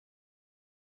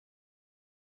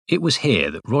 It was here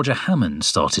that Roger Hammond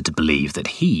started to believe that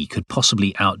he could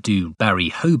possibly outdo Barry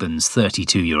Hoban's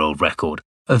 32-year-old record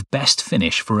of best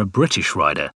finish for a British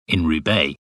rider in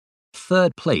Roubaix,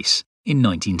 3rd place in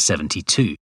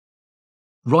 1972.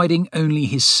 riding only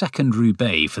his second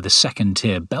Roubaix for the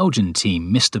second-tier Belgian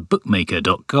team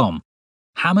MrBookmaker.com,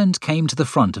 Hammond came to the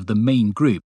front of the main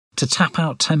group to tap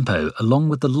out tempo along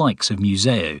with the likes of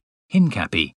Museeuw,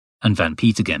 Hincapie and Van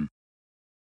Petegem.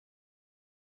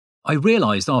 I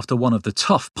realised after one of the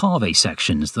tough Pavé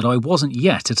sections that I wasn't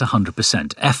yet at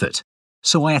 100% effort,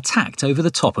 so I attacked over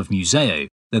the top of Museeuw,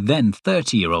 the then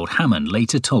 30-year-old Hammond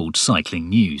later told Cycling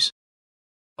News.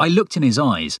 I looked in his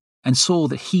eyes and saw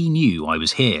that he knew I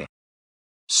was here.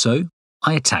 So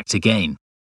I attacked again.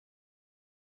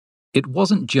 It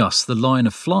wasn't just the Lion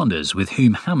of Flanders with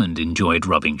whom Hammond enjoyed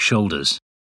rubbing shoulders.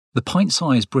 The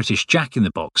pint-sized British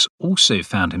jack-in-the-box also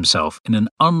found himself in an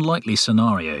unlikely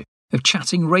scenario of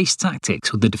chatting race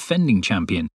tactics with the defending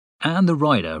champion and the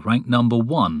rider ranked number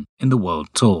 1 in the World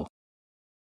Tour.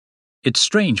 It's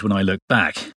strange when I look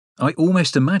back. I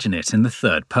almost imagine it in the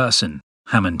third person,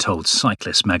 Hammond told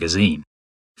Cyclist magazine.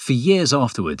 For years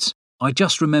afterwards, I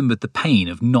just remembered the pain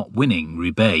of not winning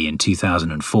Roubaix in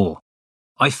 2004.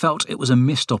 I felt it was a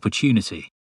missed opportunity,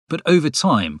 but over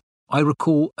time, I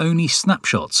recall only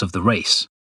snapshots of the race.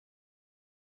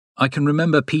 I can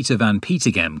remember Peter Van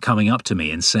Petegem coming up to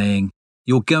me and saying,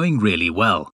 "You're going really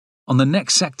well. On the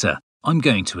next sector, I'm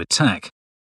going to attack.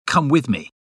 Come with me."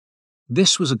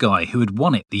 This was a guy who had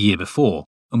won it the year before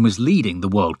and was leading the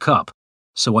World Cup,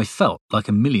 so I felt like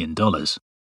 $1 million.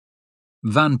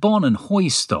 Van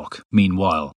Barnenhooy's stock,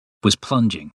 meanwhile, was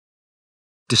plunging.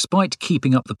 Despite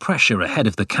keeping up the pressure ahead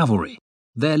of the cavalry,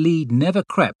 their lead never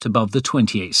crept above the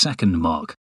 28-second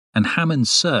mark, and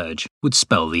Hammond's surge would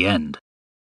spell the end.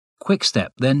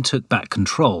 Quickstep then took back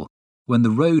control when the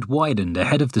road widened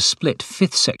ahead of the split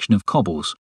fifth section of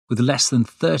cobbles, with less than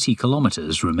 30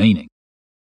 kilometres remaining.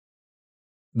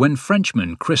 When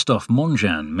Frenchman Christophe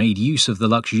Monjan made use of the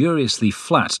luxuriously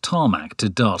flat tarmac to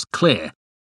dart clear,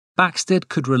 Backstedt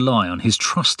could rely on his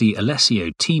trusty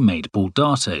Alessio teammate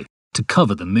Baldato to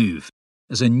cover the move,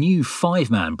 as a new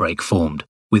five-man break formed,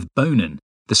 with Bonin,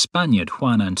 the Spaniard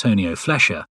Juan Antonio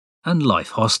Flecha, and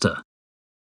Leif Hoster.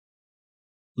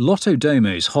 Lotto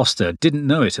Domo's Hoster didn't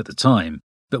know it at the time,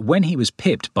 but when he was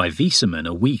pipped by Wieseman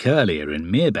a week earlier in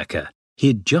Meerbecker, he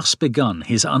had just begun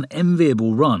his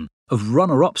unenviable run of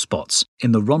runner-up spots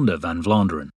in the Ronde van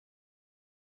Vlaanderen.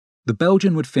 The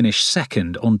Belgian would finish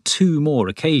second on 2 more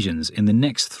occasions in the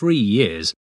next 3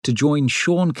 years to join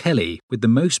Sean Kelly with the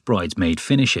most bridesmaid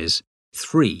finishes,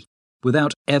 3,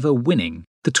 without ever winning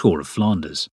the Tour of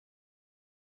Flanders.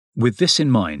 With this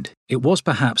in mind, it was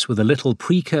perhaps with a little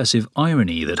precursive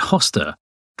irony that Hoster,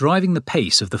 driving the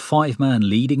pace of the 5-man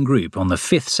leading group on the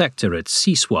 5th sector at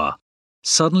Cisoire,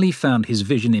 suddenly found his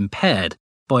vision impaired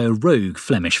by a rogue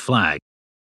Flemish flag.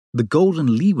 The Golden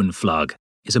Leeuwenflag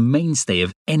is a mainstay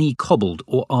of any cobbled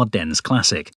or Ardennes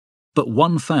classic, but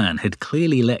one fan had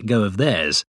clearly let go of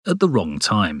theirs at the wrong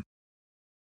time.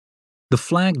 The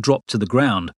flag dropped to the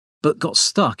ground, but got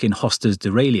stuck in Hoster's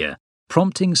derailleur,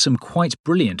 prompting some quite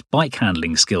brilliant bike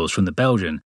handling skills from the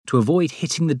Belgian to avoid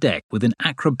hitting the deck with an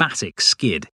acrobatic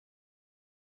skid.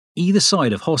 Either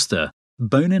side of Hoster,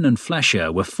 Bonin and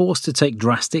Flecha were forced to take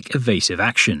drastic evasive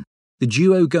action, the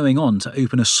duo going on to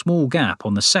open a small gap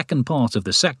on the second part of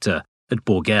the sector at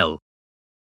Bourgel.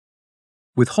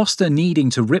 With Hoster needing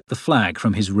to rip the flag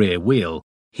from his rear wheel,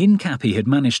 Hincapie had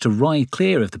managed to ride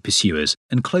clear of the pursuers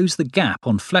and close the gap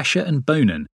on Flecha and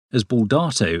Bonin as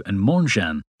Baldato and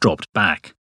Monjan dropped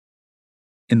back.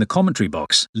 In the commentary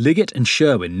box, Liggett and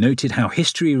Sherwin noted how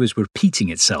history was repeating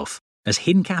itself as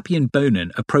Hincapie and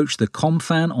Bonin approached the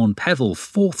Comfan on Pevel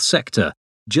 4th sector,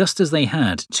 just as they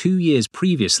had 2 years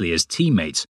previously as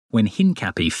teammates when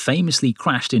Hincapie famously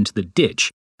crashed into the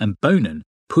ditch and Bonin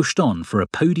pushed on for a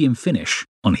podium finish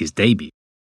on his debut.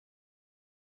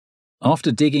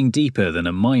 After digging deeper than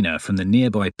a miner from the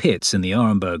nearby pits in the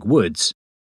Arenberg woods,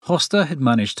 Hoster had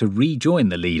managed to rejoin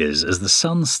the leaders as the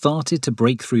sun started to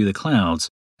break through the clouds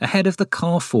ahead of the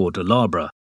Carrefour de l'Arbre.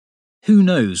 Who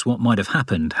knows what might have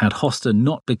happened had Hoster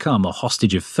not become a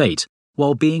hostage of fate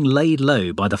while being laid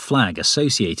low by the flag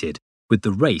associated with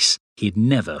the race he'd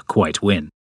never quite win.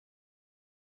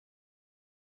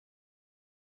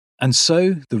 And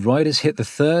so the riders hit the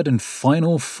third and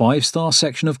final 5-star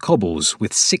section of cobbles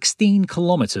with 16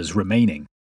 kilometres remaining.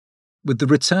 With the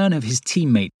return of his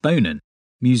teammate Bonin,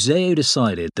 Museeuw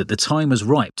decided that the time was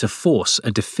ripe to force a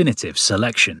definitive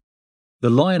selection. The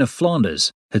Lion of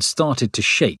Flanders had started to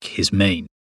shake his mane.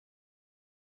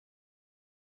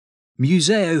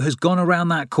 "Museeuw has gone around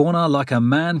that corner like a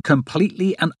man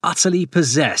completely and utterly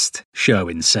possessed,"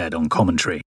 Sherwin said on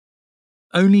commentary.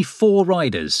 Only 4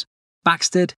 riders,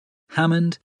 Backstedt,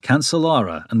 Hammond,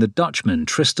 Cancellara and the Dutchman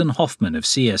Tristan Hofmann of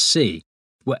CSC,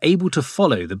 were able to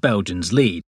follow the Belgians'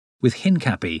 lead, with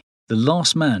Hincapie the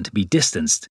last man to be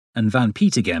distanced and Van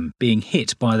Petegem being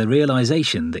hit by the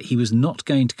realisation that he was not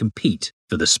going to compete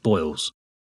for the spoils.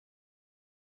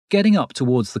 Getting up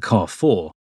towards the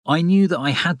Carrefour, I knew that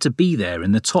I had to be there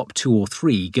in the top 2 or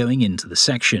 3 going into the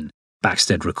section,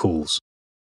 Backstedt recalls.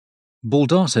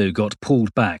 Baldato got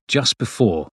pulled back just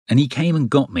before, and he came and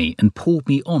got me and pulled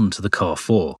me on to the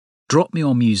Carrefour, dropped me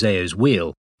on Museeuw's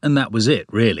wheel, and that was it,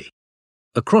 really.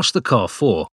 Across the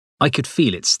Carrefour, I could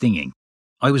feel it stinging.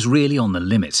 I was really on the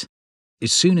limit.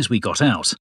 As soon as we got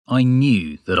out, I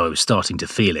knew that I was starting to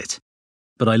feel it.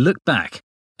 But I looked back,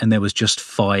 and there was just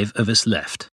 5 of us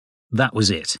left. That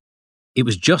was it. It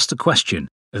was just a question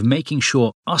of making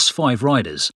sure us 5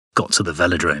 riders got to the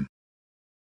velodrome.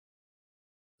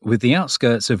 With the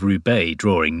outskirts of Roubaix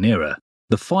drawing nearer,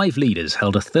 the 5 leaders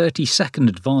held a 30-second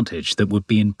advantage that would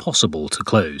be impossible to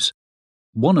close.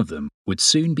 One of them would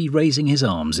soon be raising his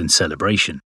arms in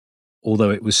celebration, although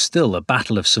it was still a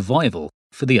battle of survival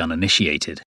for the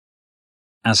uninitiated.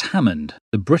 As Hammond,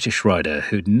 the British rider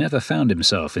who'd never found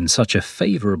himself in such a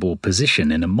favourable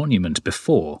position in a monument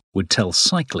before, would tell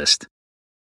Cyclist,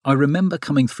 I remember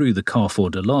coming through the Carrefour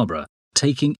de l'Arbre,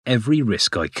 taking every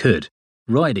risk I could,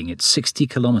 riding at 60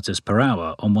 km per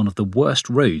hour on one of the worst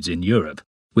roads in Europe,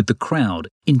 with the crowd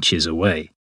inches away.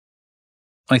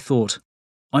 I thought,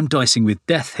 I'm dicing with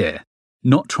death here,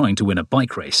 not trying to win a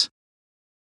bike race.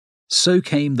 So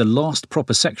came the last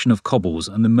proper section of cobbles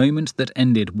and the moment that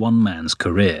ended one man's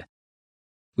career.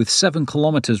 With 7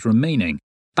 kilometres remaining,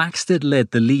 Backstedt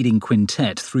led the leading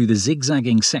quintet through the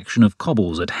zigzagging section of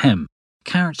cobbles at Hem,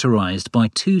 characterised by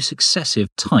 2 successive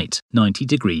tight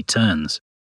 90-degree turns.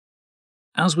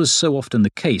 As was so often the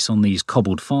case on these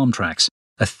cobbled farm tracks,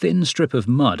 a thin strip of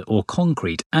mud or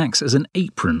concrete acts as an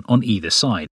apron on either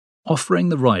side, offering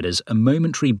the riders a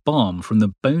momentary balm from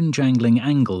the bone-jangling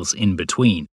angles in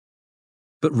between.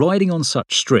 But riding on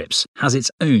such strips has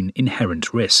its own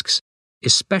inherent risks,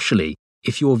 especially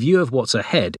if your view of what's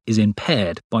ahead is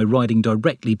impaired by riding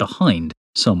directly behind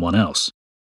someone else.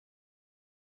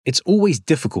 It's always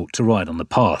difficult to ride on the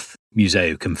path,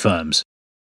 Museeuw confirms.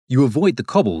 You avoid the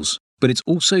cobbles, but it's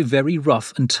also very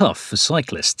rough and tough for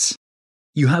cyclists.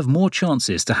 You have more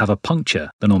chances to have a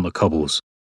puncture than on the cobbles,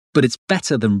 but it's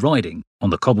better than riding on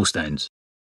the cobblestones.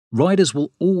 Riders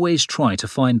will always try to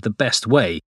find the best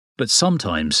way, but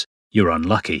sometimes you're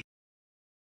unlucky.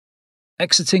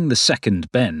 Exiting the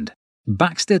second bend,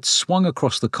 Backstedt swung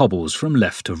across the cobbles from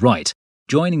left to right,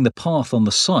 joining the path on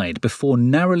the side before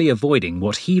narrowly avoiding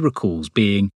what he recalls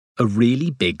being a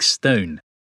really big stone.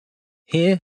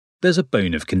 Here, there's a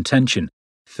bone of contention,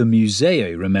 for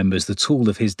Museeuw remembers the tool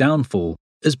of his downfall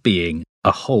as being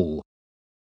a hole.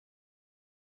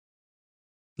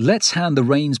 Let's hand the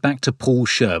reins back to Paul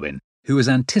Sherwin, who was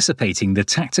anticipating the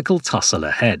tactical tussle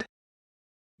ahead.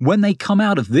 When they come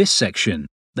out of this section,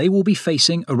 they will be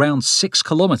facing around 6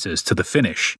 kilometres to the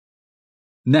finish.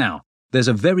 Now, there's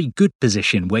a very good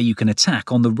position where you can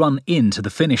attack on the run in to the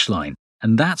finish line,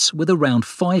 and that's with around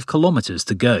 5 kilometres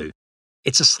to go.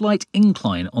 It's a slight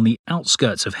incline on the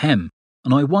outskirts of Hem,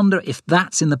 and I wonder if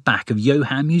that's in the back of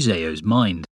Johan Museeuw's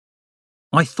mind.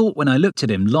 I thought when I looked at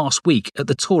him last week at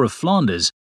the Tour of Flanders,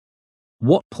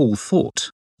 what Paul thought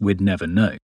we'd never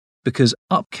know, because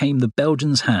up came the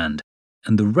Belgian's hand,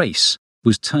 and the race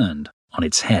was turned on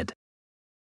its head.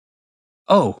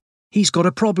 Oh, he's got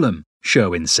a problem,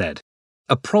 Sherwin said.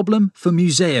 A problem for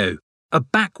Museeuw, a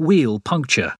back wheel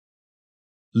puncture.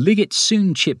 Liggett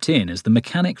soon chipped in as the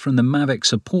mechanic from the Mavic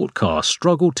support car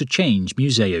struggled to change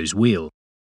Museeuw's wheel.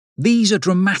 These are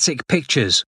dramatic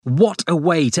pictures. What a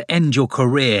way to end your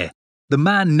career. The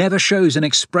man never shows an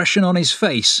expression on his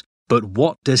face, but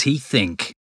what does he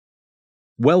think?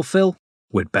 Well, Phil,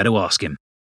 we'd better ask him.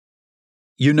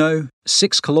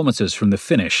 6 kilometres from the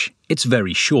finish, it's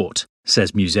very short,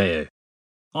 says Museeuw.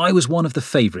 I was one of the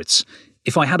favourites.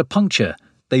 If I had a puncture,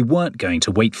 they weren't going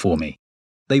to wait for me.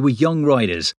 They were young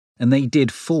riders, and they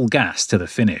did full gas to the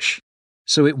finish.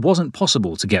 So it wasn't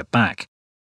possible to get back.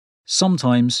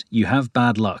 Sometimes you have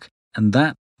bad luck, and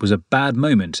that was a bad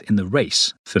moment in the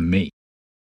race for me.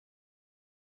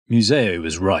 Museeuw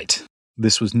was right.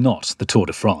 This was not the Tour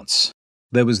de France.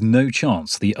 There was no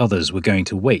chance the others were going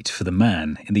to wait for the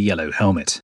man in the yellow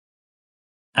helmet.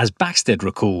 As Backstedt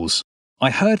recalls,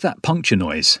 I heard that puncture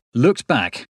noise, looked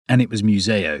back, and it was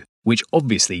Museeuw, which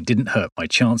obviously didn't hurt my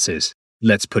chances.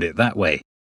 Let's put it that way.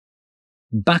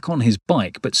 Back on his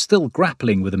bike, but still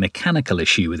grappling with a mechanical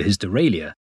issue with his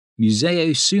derailleur,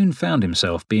 Museeuw soon found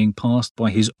himself being passed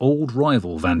by his old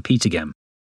rival Van Petegem.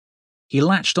 He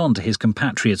latched onto his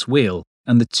compatriot's wheel,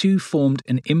 and the two formed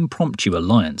an impromptu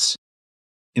alliance.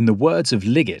 In the words of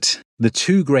Liggett, The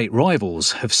two great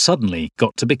rivals have suddenly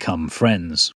got to become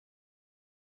friends.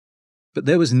 But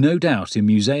there was no doubt in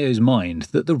Museeuw's mind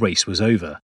that the race was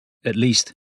over, at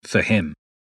least for him.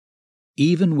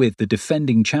 Even with the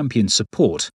defending champion's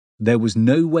support, there was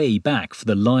no way back for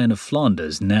the Lion of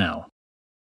Flanders now.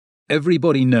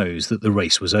 Everybody knows that the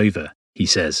race was over, he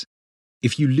says.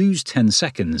 If you lose 10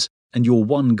 seconds and you're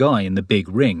one guy in the big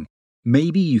ring,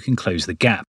 maybe you can close the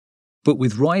gap. But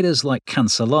with riders like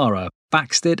Cancellara,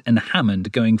 Backstedt and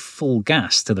Hammond going full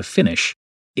gas to the finish,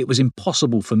 it was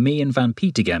impossible for me and Van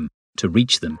Petegem to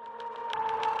reach them.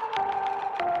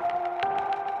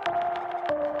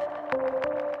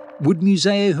 Would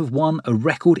Museeuw have won a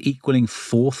record-equalling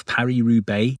 4th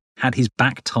Paris-Roubaix had his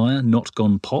back tyre not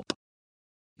gone pop?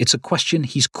 It's a question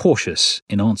he's cautious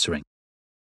in answering.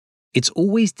 It's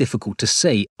always difficult to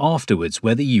say afterwards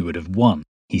whether you would have won,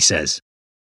 he says.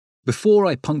 Before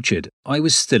I punctured, I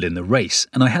was still in the race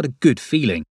and I had a good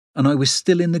feeling, and I was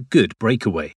still in the good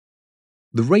breakaway.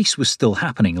 The race was still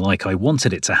happening like I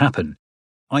wanted it to happen.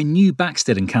 I knew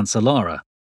Backstedt and Cancellara,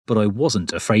 but I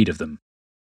wasn't afraid of them.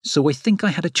 So I think I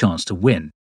had a chance to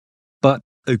win. But,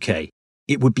 okay,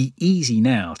 it would be easy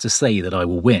now to say that I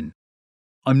will win.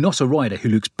 I'm not a rider who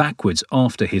looks backwards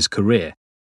after his career.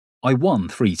 I won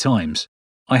 3 times.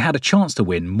 I had a chance to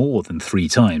win more than 3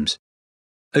 times.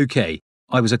 Okay,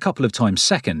 I was a couple of times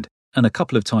second and a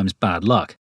couple of times bad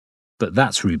luck. But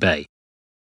that's Roubaix.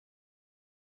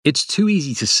 It's too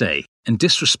easy to say, and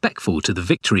disrespectful to the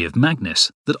victory of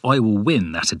Magnus, that I will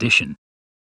win that edition.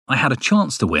 I had a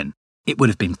chance to win. It would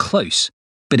have been close,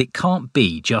 but it can't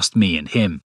be just me and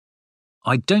him.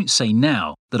 I don't say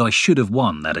now that I should have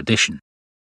won that edition.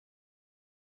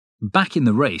 Back in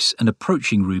the race and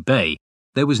approaching Roubaix,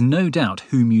 there was no doubt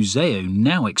who Museeuw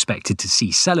now expected to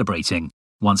see celebrating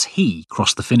once he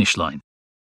crossed the finish line.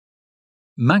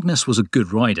 Magnus was a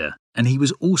good rider, and he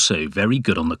was also very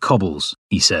good on the cobbles,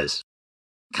 he says.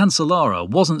 Cancellara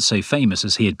wasn't so famous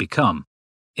as he had become.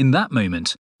 In that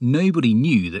moment, nobody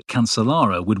knew that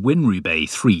Cancellara would win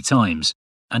Roubaix 3 times,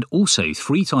 and also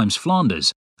 3 times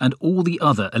Flanders, and all the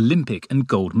other Olympic and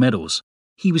gold medals.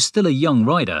 He was still a young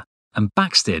rider, and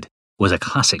Backstedt was a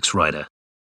classics rider.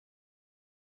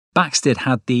 Backstedt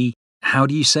had the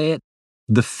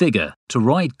figure to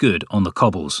ride good on the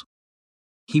cobbles.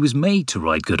 He was made to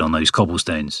ride good on those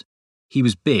cobblestones. He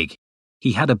was big.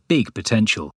 He had a big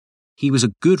potential. He was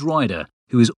a good rider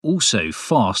who was also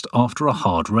fast after a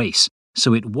hard race,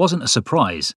 so it wasn't a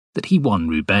surprise that he won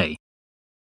Roubaix.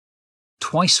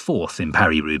 Twice 4th in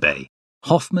Paris-Roubaix,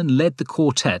 Hoffmann led the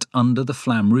quartet under the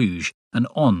Flamme Rouge and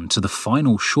on to the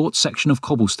final short section of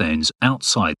cobblestones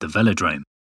outside the velodrome.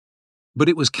 But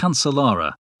it was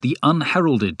Cancellara, the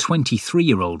unheralded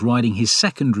 23-year-old riding his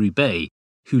second Roubaix,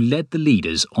 who led the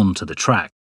leaders onto the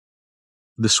track.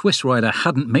 The Swiss rider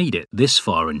hadn't made it this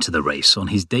far into the race on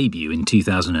his debut in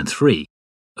 2003,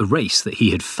 a race that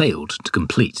he had failed to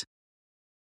complete.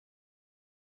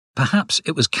 Perhaps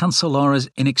it was Cancellara's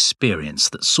inexperience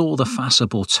that saw the Fassa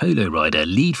Bortolo rider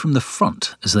lead from the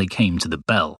front as they came to the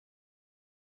bell.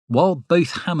 While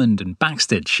both Hammond and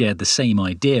Backstedt shared the same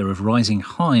idea of rising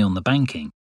high on the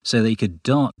banking so they could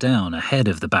dart down ahead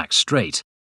of the back straight,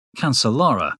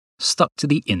 Cancellara stuck to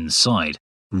the inside,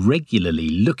 regularly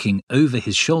looking over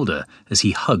his shoulder as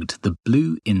he hugged the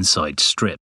blue inside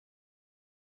strip.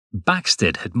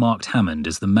 Backstedt had marked Hammond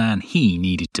as the man he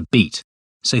needed to beat,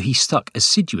 so he stuck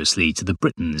assiduously to the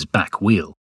Briton's back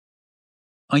wheel.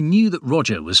 I knew that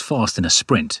Roger was fast in a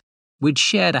sprint. We'd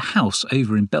shared a house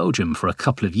over in Belgium for a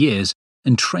couple of years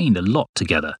and trained a lot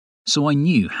together, so I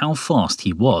knew how fast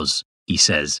he was, he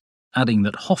says, adding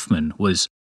that Hoffmann was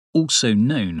also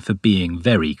known for being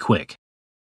very quick.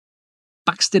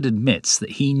 Backstedt admits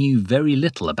that he knew very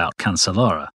little about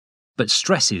Cancellara, but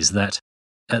stresses that,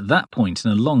 at that point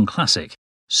in a long classic,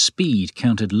 speed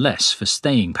counted less for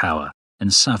staying power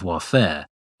and savoir-faire,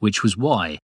 which was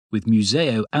why, with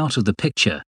Museeuw out of the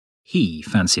picture, he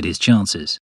fancied his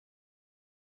chances.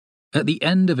 At the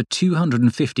end of a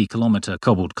 250-kilometre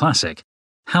cobbled classic,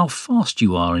 how fast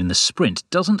you are in the sprint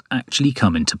doesn't actually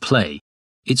come into play.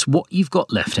 It's what you've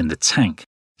got left in the tank,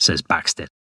 says Backstedt.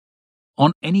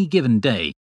 On any given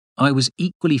day, I was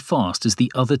equally fast as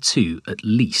the other 2 at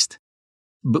least.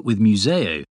 But with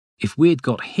Museeuw, if we'd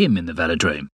got him in the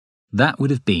velodrome, that would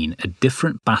have been a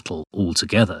different battle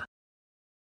altogether.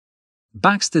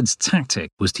 Backstedt's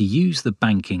tactic was to use the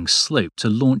banking slope to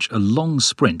launch a long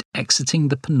sprint exiting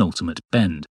the penultimate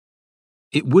bend.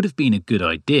 It would have been a good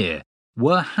idea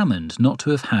were Hammond not to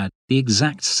have had the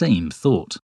exact same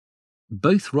thought.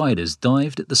 Both riders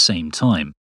dived at the same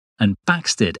time, and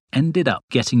Backstedt ended up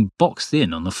getting boxed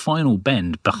in on the final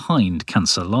bend behind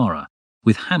Cancellara,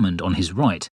 with Hammond on his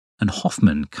right and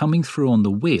Hoffman coming through on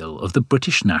the wheel of the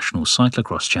British national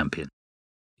cyclocross champion.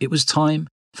 It was time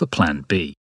for Plan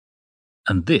B.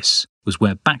 And this was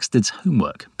where Backsted's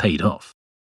homework paid off.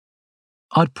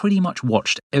 I'd pretty much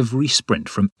watched every sprint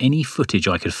from any footage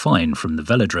I could find from the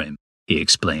velodrome, he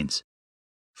explains.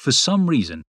 For some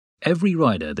reason, every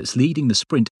rider that's leading the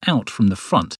sprint out from the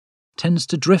front tends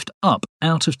to drift up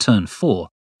out of turn 4,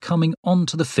 coming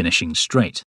onto the finishing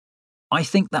straight. I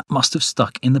think that must have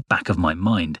stuck in the back of my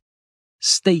mind.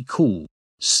 Stay cool.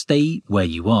 Stay where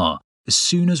you are. As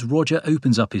soon as Roger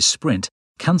opens up his sprint,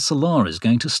 Cancellara's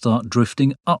going to start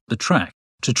drifting up the track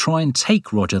to try and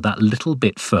take Roger that little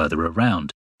bit further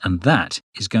around, and that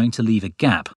is going to leave a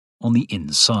gap on the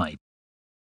inside.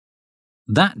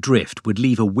 That drift would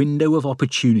leave a window of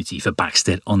opportunity for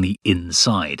Backstedt on the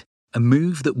inside, a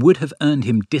move that would have earned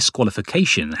him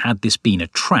disqualification had this been a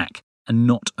track and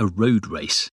not a road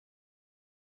race.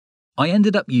 I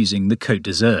ended up using the Côte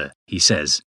d'Azur, he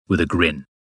says, with a grin.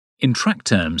 In track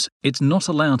terms, it's not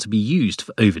allowed to be used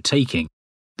for overtaking,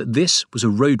 but this was a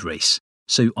road race,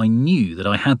 so I knew that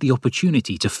I had the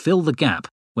opportunity to fill the gap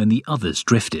when the others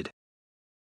drifted.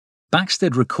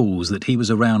 Backstedt recalls that he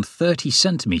was around 30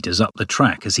 centimetres up the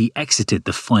track as he exited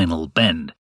the final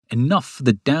bend, enough for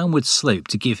the downward slope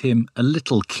to give him a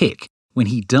little kick when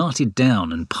he darted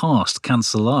down and passed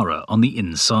Cancellara on the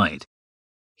inside.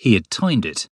 He had timed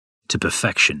it to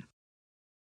perfection.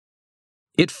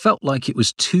 It felt like it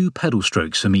was 2 pedal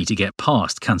strokes for me to get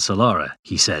past Cancellara,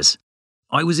 he says.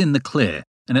 I was in the clear,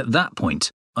 and at that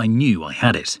point, I knew I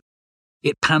had it.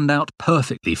 It panned out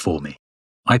perfectly for me.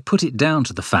 I put it down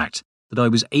to the fact that I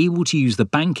was able to use the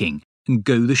banking and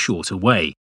go the shorter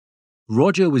way.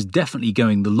 Roger was definitely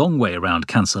going the long way around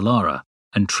Cancellara,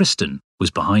 and Tristan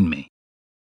was behind me.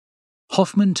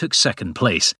 Hoffman took second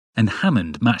place, and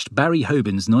Hammond matched Barry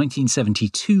Hoban's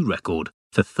 1972 record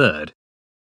for third.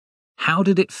 How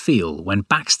did it feel when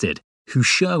Backstedt, who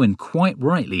Sherwin quite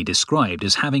rightly described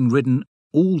as having ridden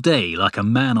all day like a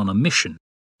man on a mission,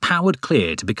 powered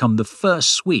clear to become the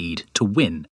first Swede to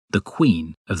win the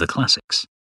Queen of the Classics?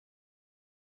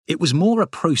 It was more a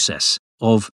process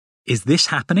of, is this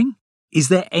happening? Is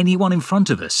there anyone in front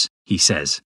of us? He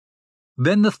says.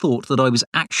 Then the thought that I was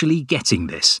actually getting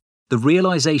this, the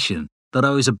realisation that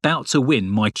I was about to win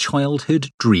my childhood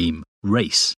dream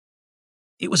race.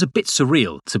 It was a bit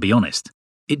surreal, to be honest.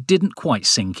 It didn't quite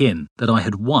sink in that I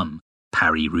had won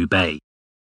Paris-Roubaix.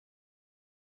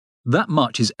 That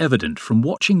much is evident from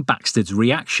watching Backsted's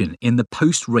reaction in the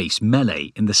post-race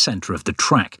melee in the centre of the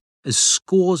track as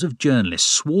scores of journalists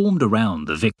swarmed around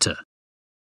the victor.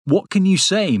 "What can you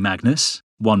say, Magnus?"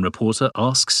 one reporter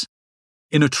asks.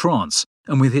 In a trance,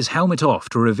 and with his helmet off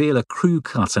to reveal a crew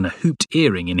cut and a hooped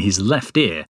earring in his left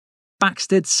ear,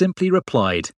 Backstedt simply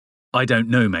replied, "I don't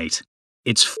know, mate.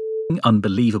 It's f***ing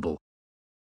unbelievable."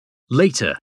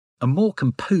 Later, a more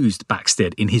composed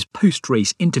Backstedt in his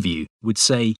post-race interview would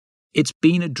say, "It's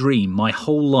been a dream my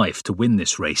whole life to win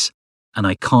this race, and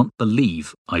I can't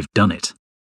believe I've done it.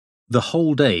 The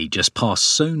whole day just passed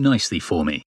so nicely for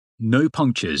me. No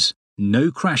punctures,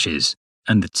 no crashes,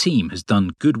 and the team has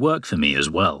done good work for me as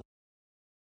well."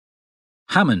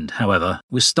 Hammond, however,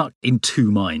 was stuck in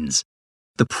 2 minds.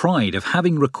 The pride of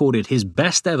having recorded his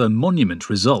best ever monument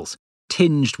result,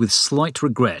 tinged with slight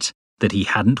regret that he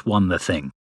hadn't won the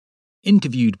thing.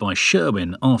 Interviewed by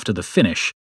Sherwin after the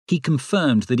finish, he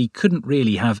confirmed that he couldn't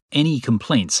really have any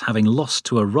complaints having lost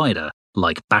to a rider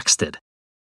like Backstedt.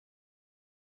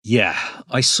 "Yeah,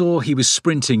 I saw he was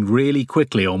sprinting really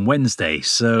quickly on Wednesday,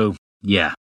 so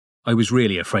yeah, I was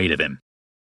really afraid of him.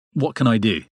 What can I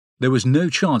do? There was no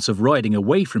chance of riding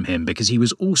away from him because he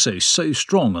was also so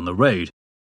strong on the road.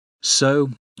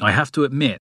 So, I have to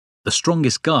admit, the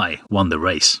strongest guy won the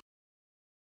race."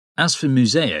 As for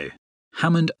Museeuw,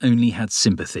 Hammond only had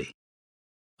sympathy.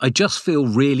 "I just feel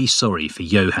really sorry for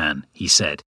Johan," he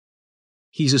said.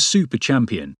 "He's a super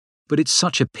champion, but it's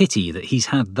such a pity that he's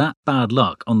had that bad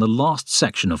luck on the last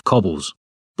section of cobbles.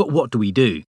 But what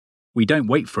do? We don't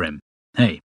wait for him,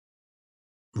 hey?"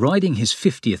 Riding his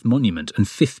 50th monument and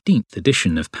 15th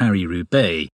edition of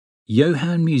Paris-Roubaix,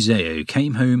 Johan Museeuw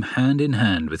came home hand in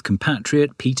hand with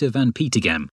compatriot Peter van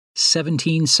Petegem,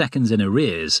 17 seconds in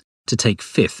arrears, to take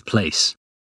 5th place.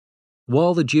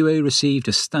 While the duo received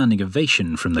a standing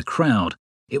ovation from the crowd,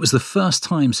 it was the first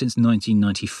time since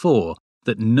 1994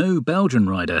 that no Belgian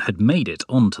rider had made it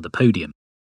onto the podium.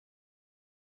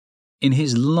 In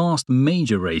his last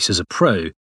major race as a pro,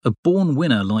 a born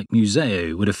winner like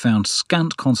Museeuw would have found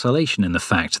scant consolation in the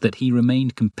fact that he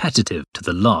remained competitive to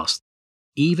the last,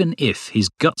 even if his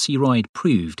gutsy ride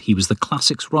proved he was the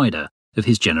classics rider of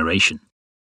his generation.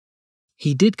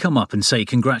 He did come up and say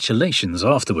congratulations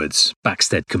afterwards,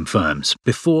 Backstedt confirms,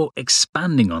 before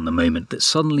expanding on the moment that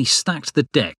suddenly stacked the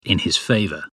deck in his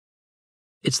favour.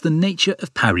 It's the nature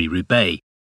of Paris-Roubaix.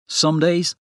 Some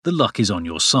days, the luck is on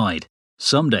your side.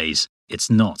 Some days,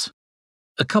 it's not.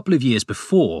 A couple of years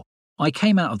before, I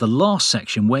came out of the last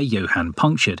section where Johan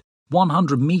punctured,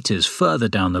 100 metres further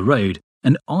down the road,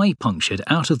 and I punctured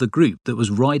out of the group that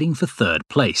was riding for third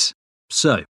place.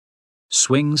 So,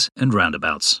 swings and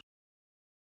roundabouts.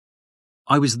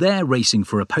 I was there racing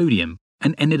for a podium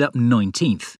and ended up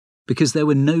 19th because there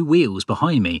were no wheels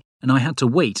behind me and I had to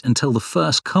wait until the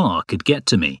first car could get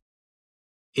to me.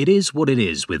 It is what it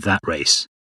is with that race.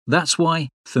 That's why,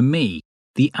 for me,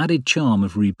 the added charm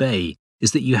of Roubaix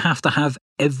is that you have to have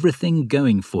everything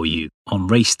going for you on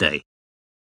race day.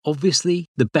 Obviously,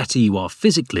 the better you are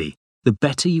physically, the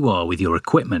better you are with your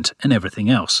equipment and everything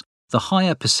else, the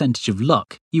higher percentage of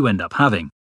luck you end up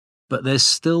having. But there's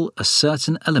still a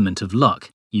certain element of luck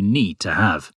you need to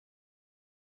have.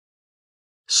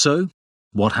 So,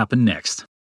 what happened next?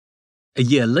 A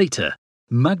year later,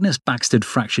 Magnus Backstedt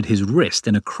fractured his wrist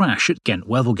in a crash at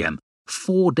Gent-Wevelgem,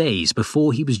 4 days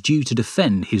before he was due to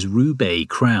defend his Roubaix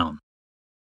crown.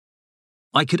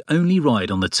 I could only ride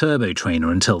on the turbo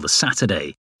trainer until the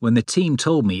Saturday, when the team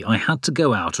told me I had to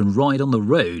go out and ride on the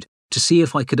road to see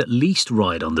if I could at least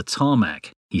ride on the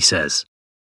tarmac, he says.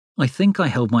 I think I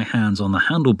held my hands on the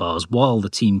handlebars while the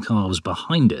team car was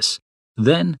behind us.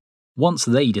 Then, once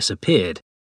they disappeared,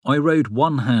 I rode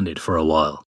one-handed for a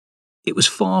while. It was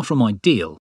far from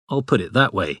ideal, I'll put it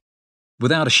that way.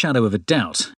 Without a shadow of a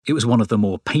doubt, it was one of the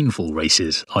more painful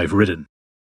races I've ridden.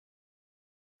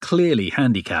 Clearly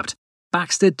handicapped,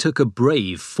 Backstedt took a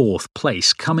brave 4th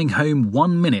place, coming home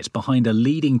 1 minute behind a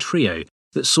leading trio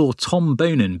that saw Tom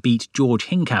Boonen beat George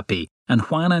Hincapie and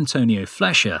Juan Antonio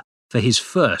Fleischer for his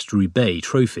first Roubaix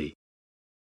trophy.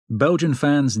 Belgian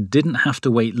fans didn't have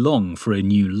to wait long for a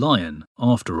new lion,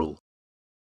 after all.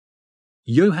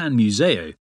 Johan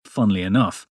Museeuw, funnily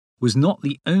enough, was not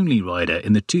the only rider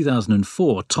in the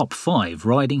 2004 top 5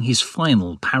 riding his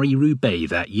final Paris-Roubaix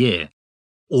that year,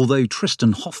 although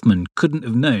Tristan Hoffmann couldn't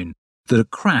have known that a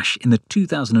crash in the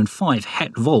 2005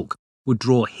 Het Volk would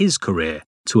draw his career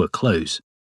to a close.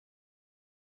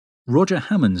 Roger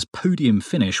Hammond's podium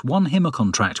finish won him a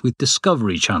contract with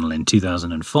Discovery Channel in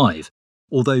 2005,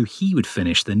 although he would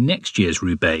finish the next year's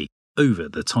Roubaix over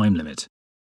the time limit.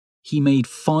 He made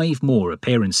 5 more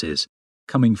appearances,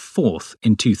 coming 4th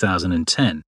in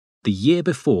 2010, the year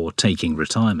before taking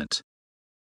retirement.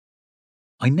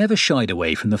 I never shied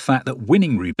away from the fact that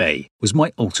winning Roubaix was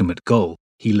my ultimate goal,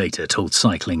 he later told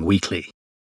Cycling Weekly.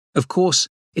 Of course,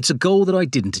 it's a goal that I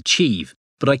didn't achieve,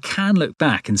 but I can look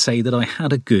back and say that I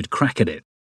had a good crack at it.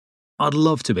 I'd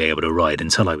love to be able to ride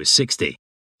until I was 60,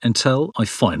 until I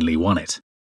finally won it.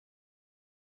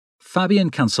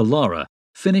 Fabian Cancellara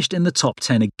finished in the top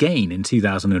 10 again in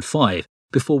 2005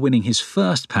 before winning his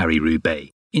first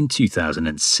Paris-Roubaix in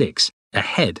 2006,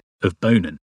 ahead of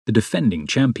Boonen, the defending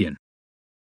champion.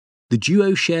 The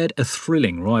duo shared a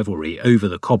thrilling rivalry over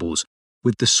the cobbles,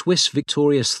 with the Swiss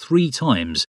victorious 3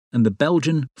 times and the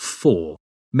Belgian 4,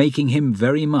 making him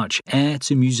very much heir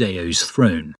to Museeuw's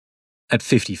throne. At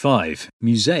 55,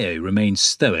 Museeuw remains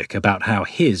stoic about how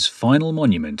his final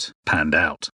monument panned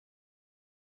out.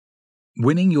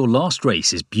 Winning your last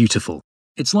race is beautiful.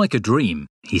 It's like a dream,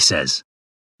 he says.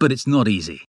 But it's not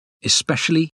easy,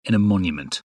 especially in a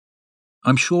monument.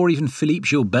 I'm sure even Philippe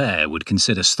Gilbert would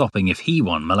consider stopping if he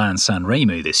won Milan-San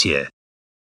Remo this year.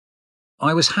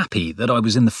 I was happy that I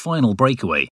was in the final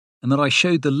breakaway and that I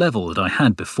showed the level that I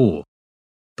had before.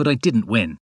 But I didn't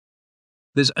win.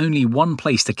 There's only one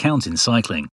place to count in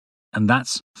cycling, and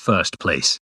that's first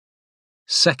place.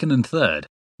 Second and third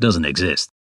doesn't exist.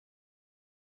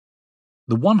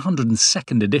 The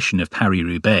 102nd edition of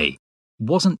Paris-Roubaix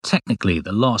wasn't technically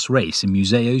the last race in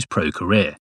Museeuw's pro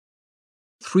career.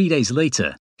 3 days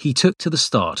later, he took to the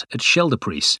start at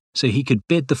Scheldeprijs so he could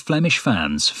bid the Flemish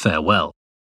fans farewell.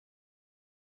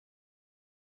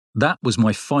 That was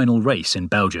my final race in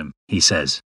Belgium, he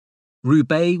says.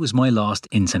 Roubaix was my last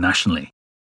internationally.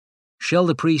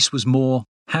 Scheldeprijs was more,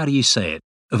 how do you say it,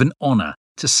 of an honour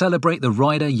to celebrate the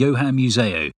rider Johan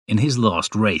Museeuw in his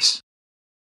last race.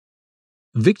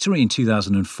 Victory in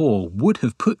 2004 would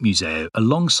have put Museeuw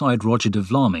alongside Roger de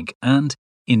Vlamingh and,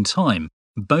 in time,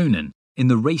 Boonen in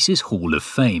the race's Hall of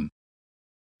Fame.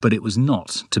 But it was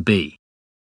not to be.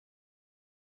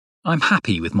 I'm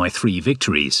happy with my 3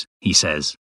 victories, he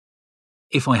says.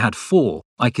 If I had 4,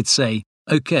 I could say,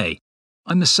 OK,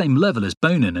 I'm the same level as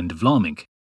Boonen and de Vlamingh.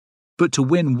 But to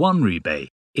win 1 Roubaix,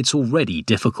 it's already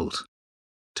difficult.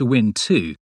 To win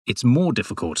 2, it's more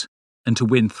difficult. And to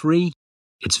win 3,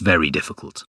 it's very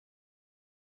difficult.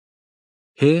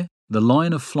 Here, the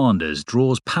Lion of Flanders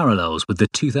draws parallels with the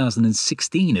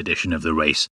 2016 edition of the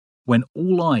race, when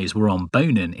all eyes were on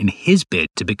Boonen in his bid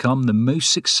to become the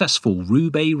most successful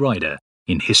Roubaix rider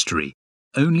in history,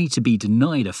 only to be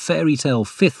denied a fairy tale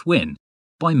fifth win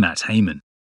by Matt Hayman.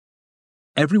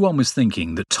 Everyone was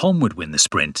thinking that Tom would win the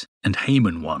sprint, and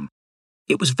Hayman won.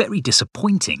 It was very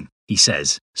disappointing, he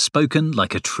says, spoken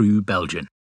like a true Belgian.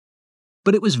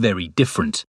 But it was very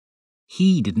different.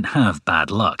 He didn't have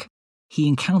bad luck. He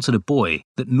encountered a boy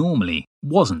that normally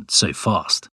wasn't so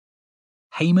fast.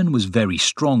 Hayman was very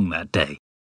strong that day.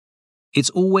 It's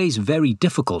always very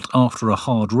difficult after a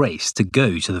hard race to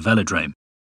go to the velodrome.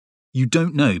 You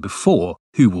don't know before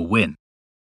who will win.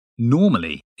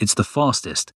 Normally, it's the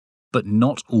fastest, but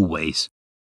not always.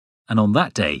 And on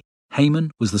that day,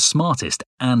 Hayman was the smartest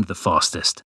and the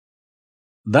fastest.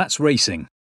 That's racing,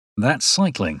 that's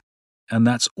cycling, and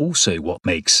that's also what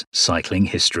makes cycling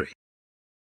history.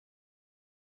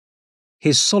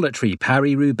 His solitary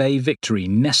Paris-Roubaix victory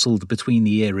nestled between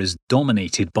the eras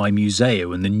dominated by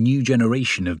Museeuw and the new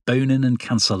generation of Boonen and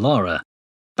Cancellara.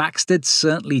 Backstedt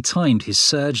certainly timed his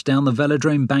surge down the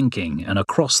velodrome banking and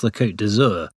across the Côte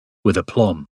d'Azur with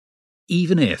aplomb.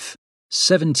 Even if,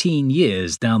 17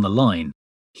 years down the line,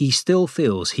 he still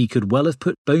feels he could well have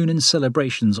put Boonen's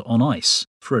celebrations on ice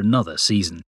for another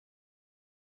season.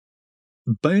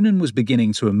 Boonen was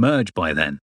beginning to emerge by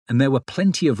then, and there were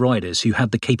plenty of riders who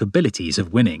had the capabilities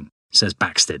of winning, says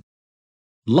Backstedt.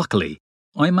 Luckily,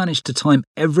 I managed to time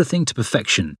everything to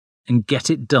perfection and get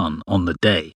it done on the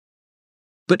day.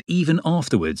 But even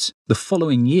afterwards, the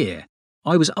following year,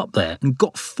 I was up there and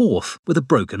got fourth with a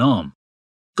broken arm.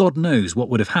 God knows what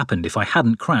would have happened if I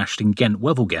hadn't crashed in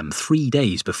Ghent-Wevelgem 3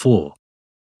 days before.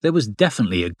 There was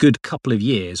definitely a good couple of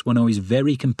years when I was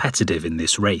very competitive in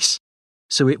this race,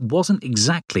 so it wasn't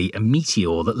exactly a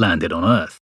meteor that landed on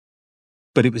Earth.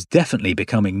 But it was definitely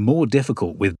becoming more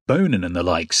difficult with Boonen and the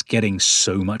likes getting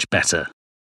so much better.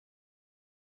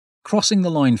 Crossing the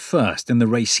line first in the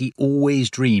race he always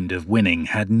dreamed of winning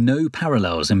had no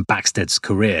parallels in Backstedt's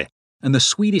career, and the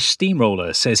Swedish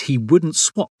steamroller says he wouldn't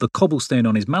swap the cobblestone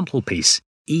on his mantelpiece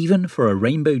even for a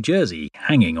rainbow jersey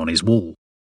hanging on his wall.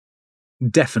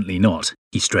 Definitely not,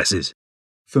 he stresses.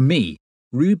 For me,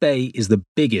 Roubaix is the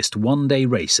biggest one-day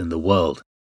race in the world,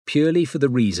 purely for the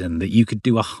reason that you could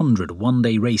do 100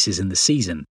 one-day races in the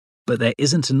season, but there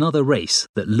isn't another race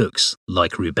that looks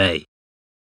like Roubaix.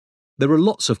 There are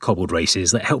lots of cobbled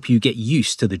races that help you get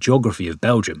used to the geography of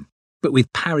Belgium, but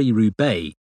with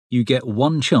Paris-Roubaix, you get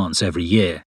one chance every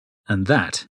year, and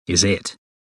that is it.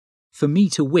 For me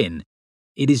to win,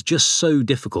 it is just so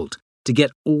difficult to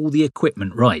get all the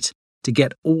equipment right, to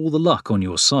get all the luck on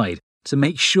your side, to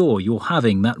make sure you're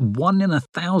having that 1 in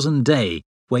 1,000 day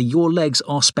where your legs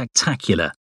are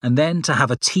spectacular, and then to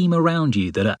have a team around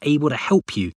you that are able to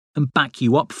help you and back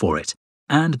you up for it,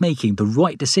 and making the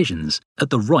right decisions at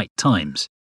the right times.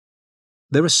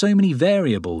 There are so many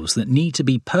variables that need to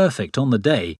be perfect on the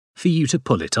day for you to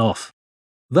pull it off.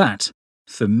 That,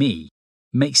 for me,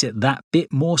 makes it that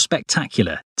bit more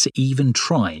spectacular to even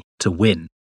try to win.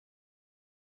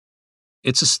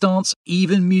 It's a stance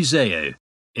even Museeuw,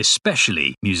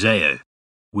 especially Museeuw,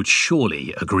 would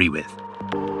surely agree with.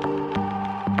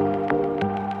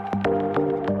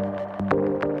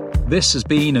 This has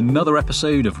been another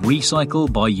episode of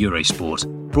Recycle by Eurosport,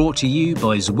 brought to you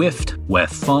by Zwift, where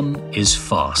fun is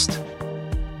fast.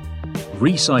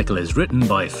 Recycle is written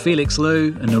by Felix Lowe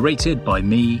and narrated by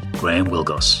me, Graham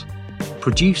Wilgoss.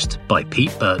 Produced by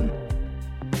Pete Burton.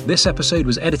 This episode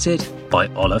was edited by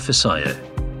Ola Fisayo.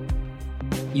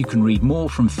 You can read more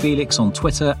from Felix on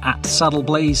Twitter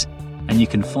 @Saddleblaze, and you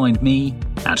can find me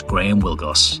at Graham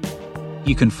Wilgoss.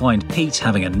 You can find Pete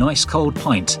having a nice cold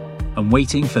pint and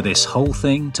waiting for this whole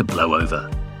thing to blow over.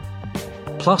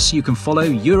 Plus, you can follow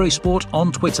Eurosport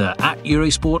on Twitter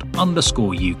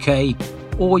 @Eurosport_UK,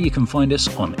 or you can find us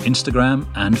on Instagram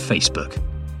and Facebook.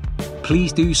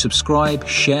 Please do subscribe,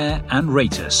 share, and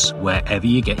rate us wherever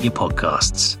you get your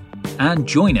podcasts. And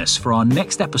join us for our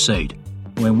next episode,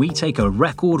 when we take a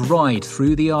record ride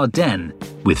through the Ardennes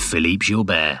with Philippe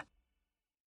Gilbert.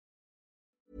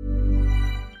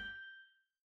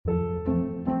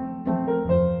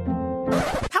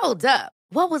 Hold up.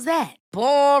 What was that?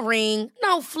 Boring.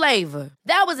 No flavor.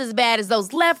 That was as bad as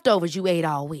those leftovers you ate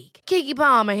all week. Keke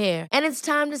Palmer here, and it's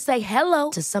time to say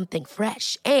hello to something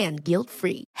fresh and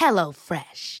guilt-free. Hello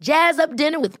Fresh. Jazz up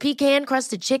dinner with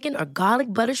pecan-crusted chicken or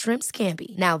garlic butter shrimp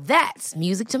scampi. Now that's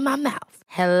music to my mouth.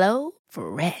 Hello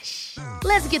Fresh.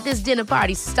 Let's get this dinner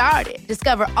party started.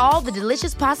 Discover all the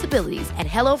delicious possibilities at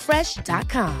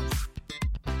HelloFresh.com.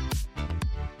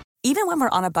 Even when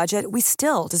we're on a budget, we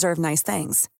still deserve nice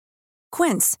things.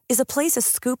 Quince is a place to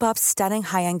scoop up stunning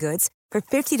high-end goods for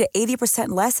 50 to 80%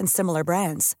 less than similar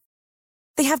brands.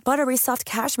 They have buttery soft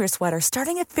cashmere sweaters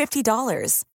starting at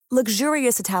 $50,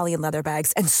 luxurious Italian leather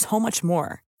bags, and so much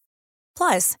more.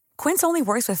 Plus, Quince only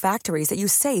works with factories that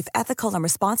use safe, ethical, and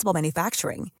responsible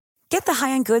manufacturing. Get the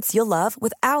high-end goods you'll love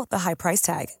without the high price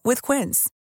tag with Quince.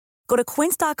 Go to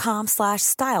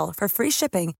quince.com/style for free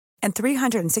shipping and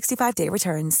 365-day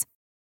returns.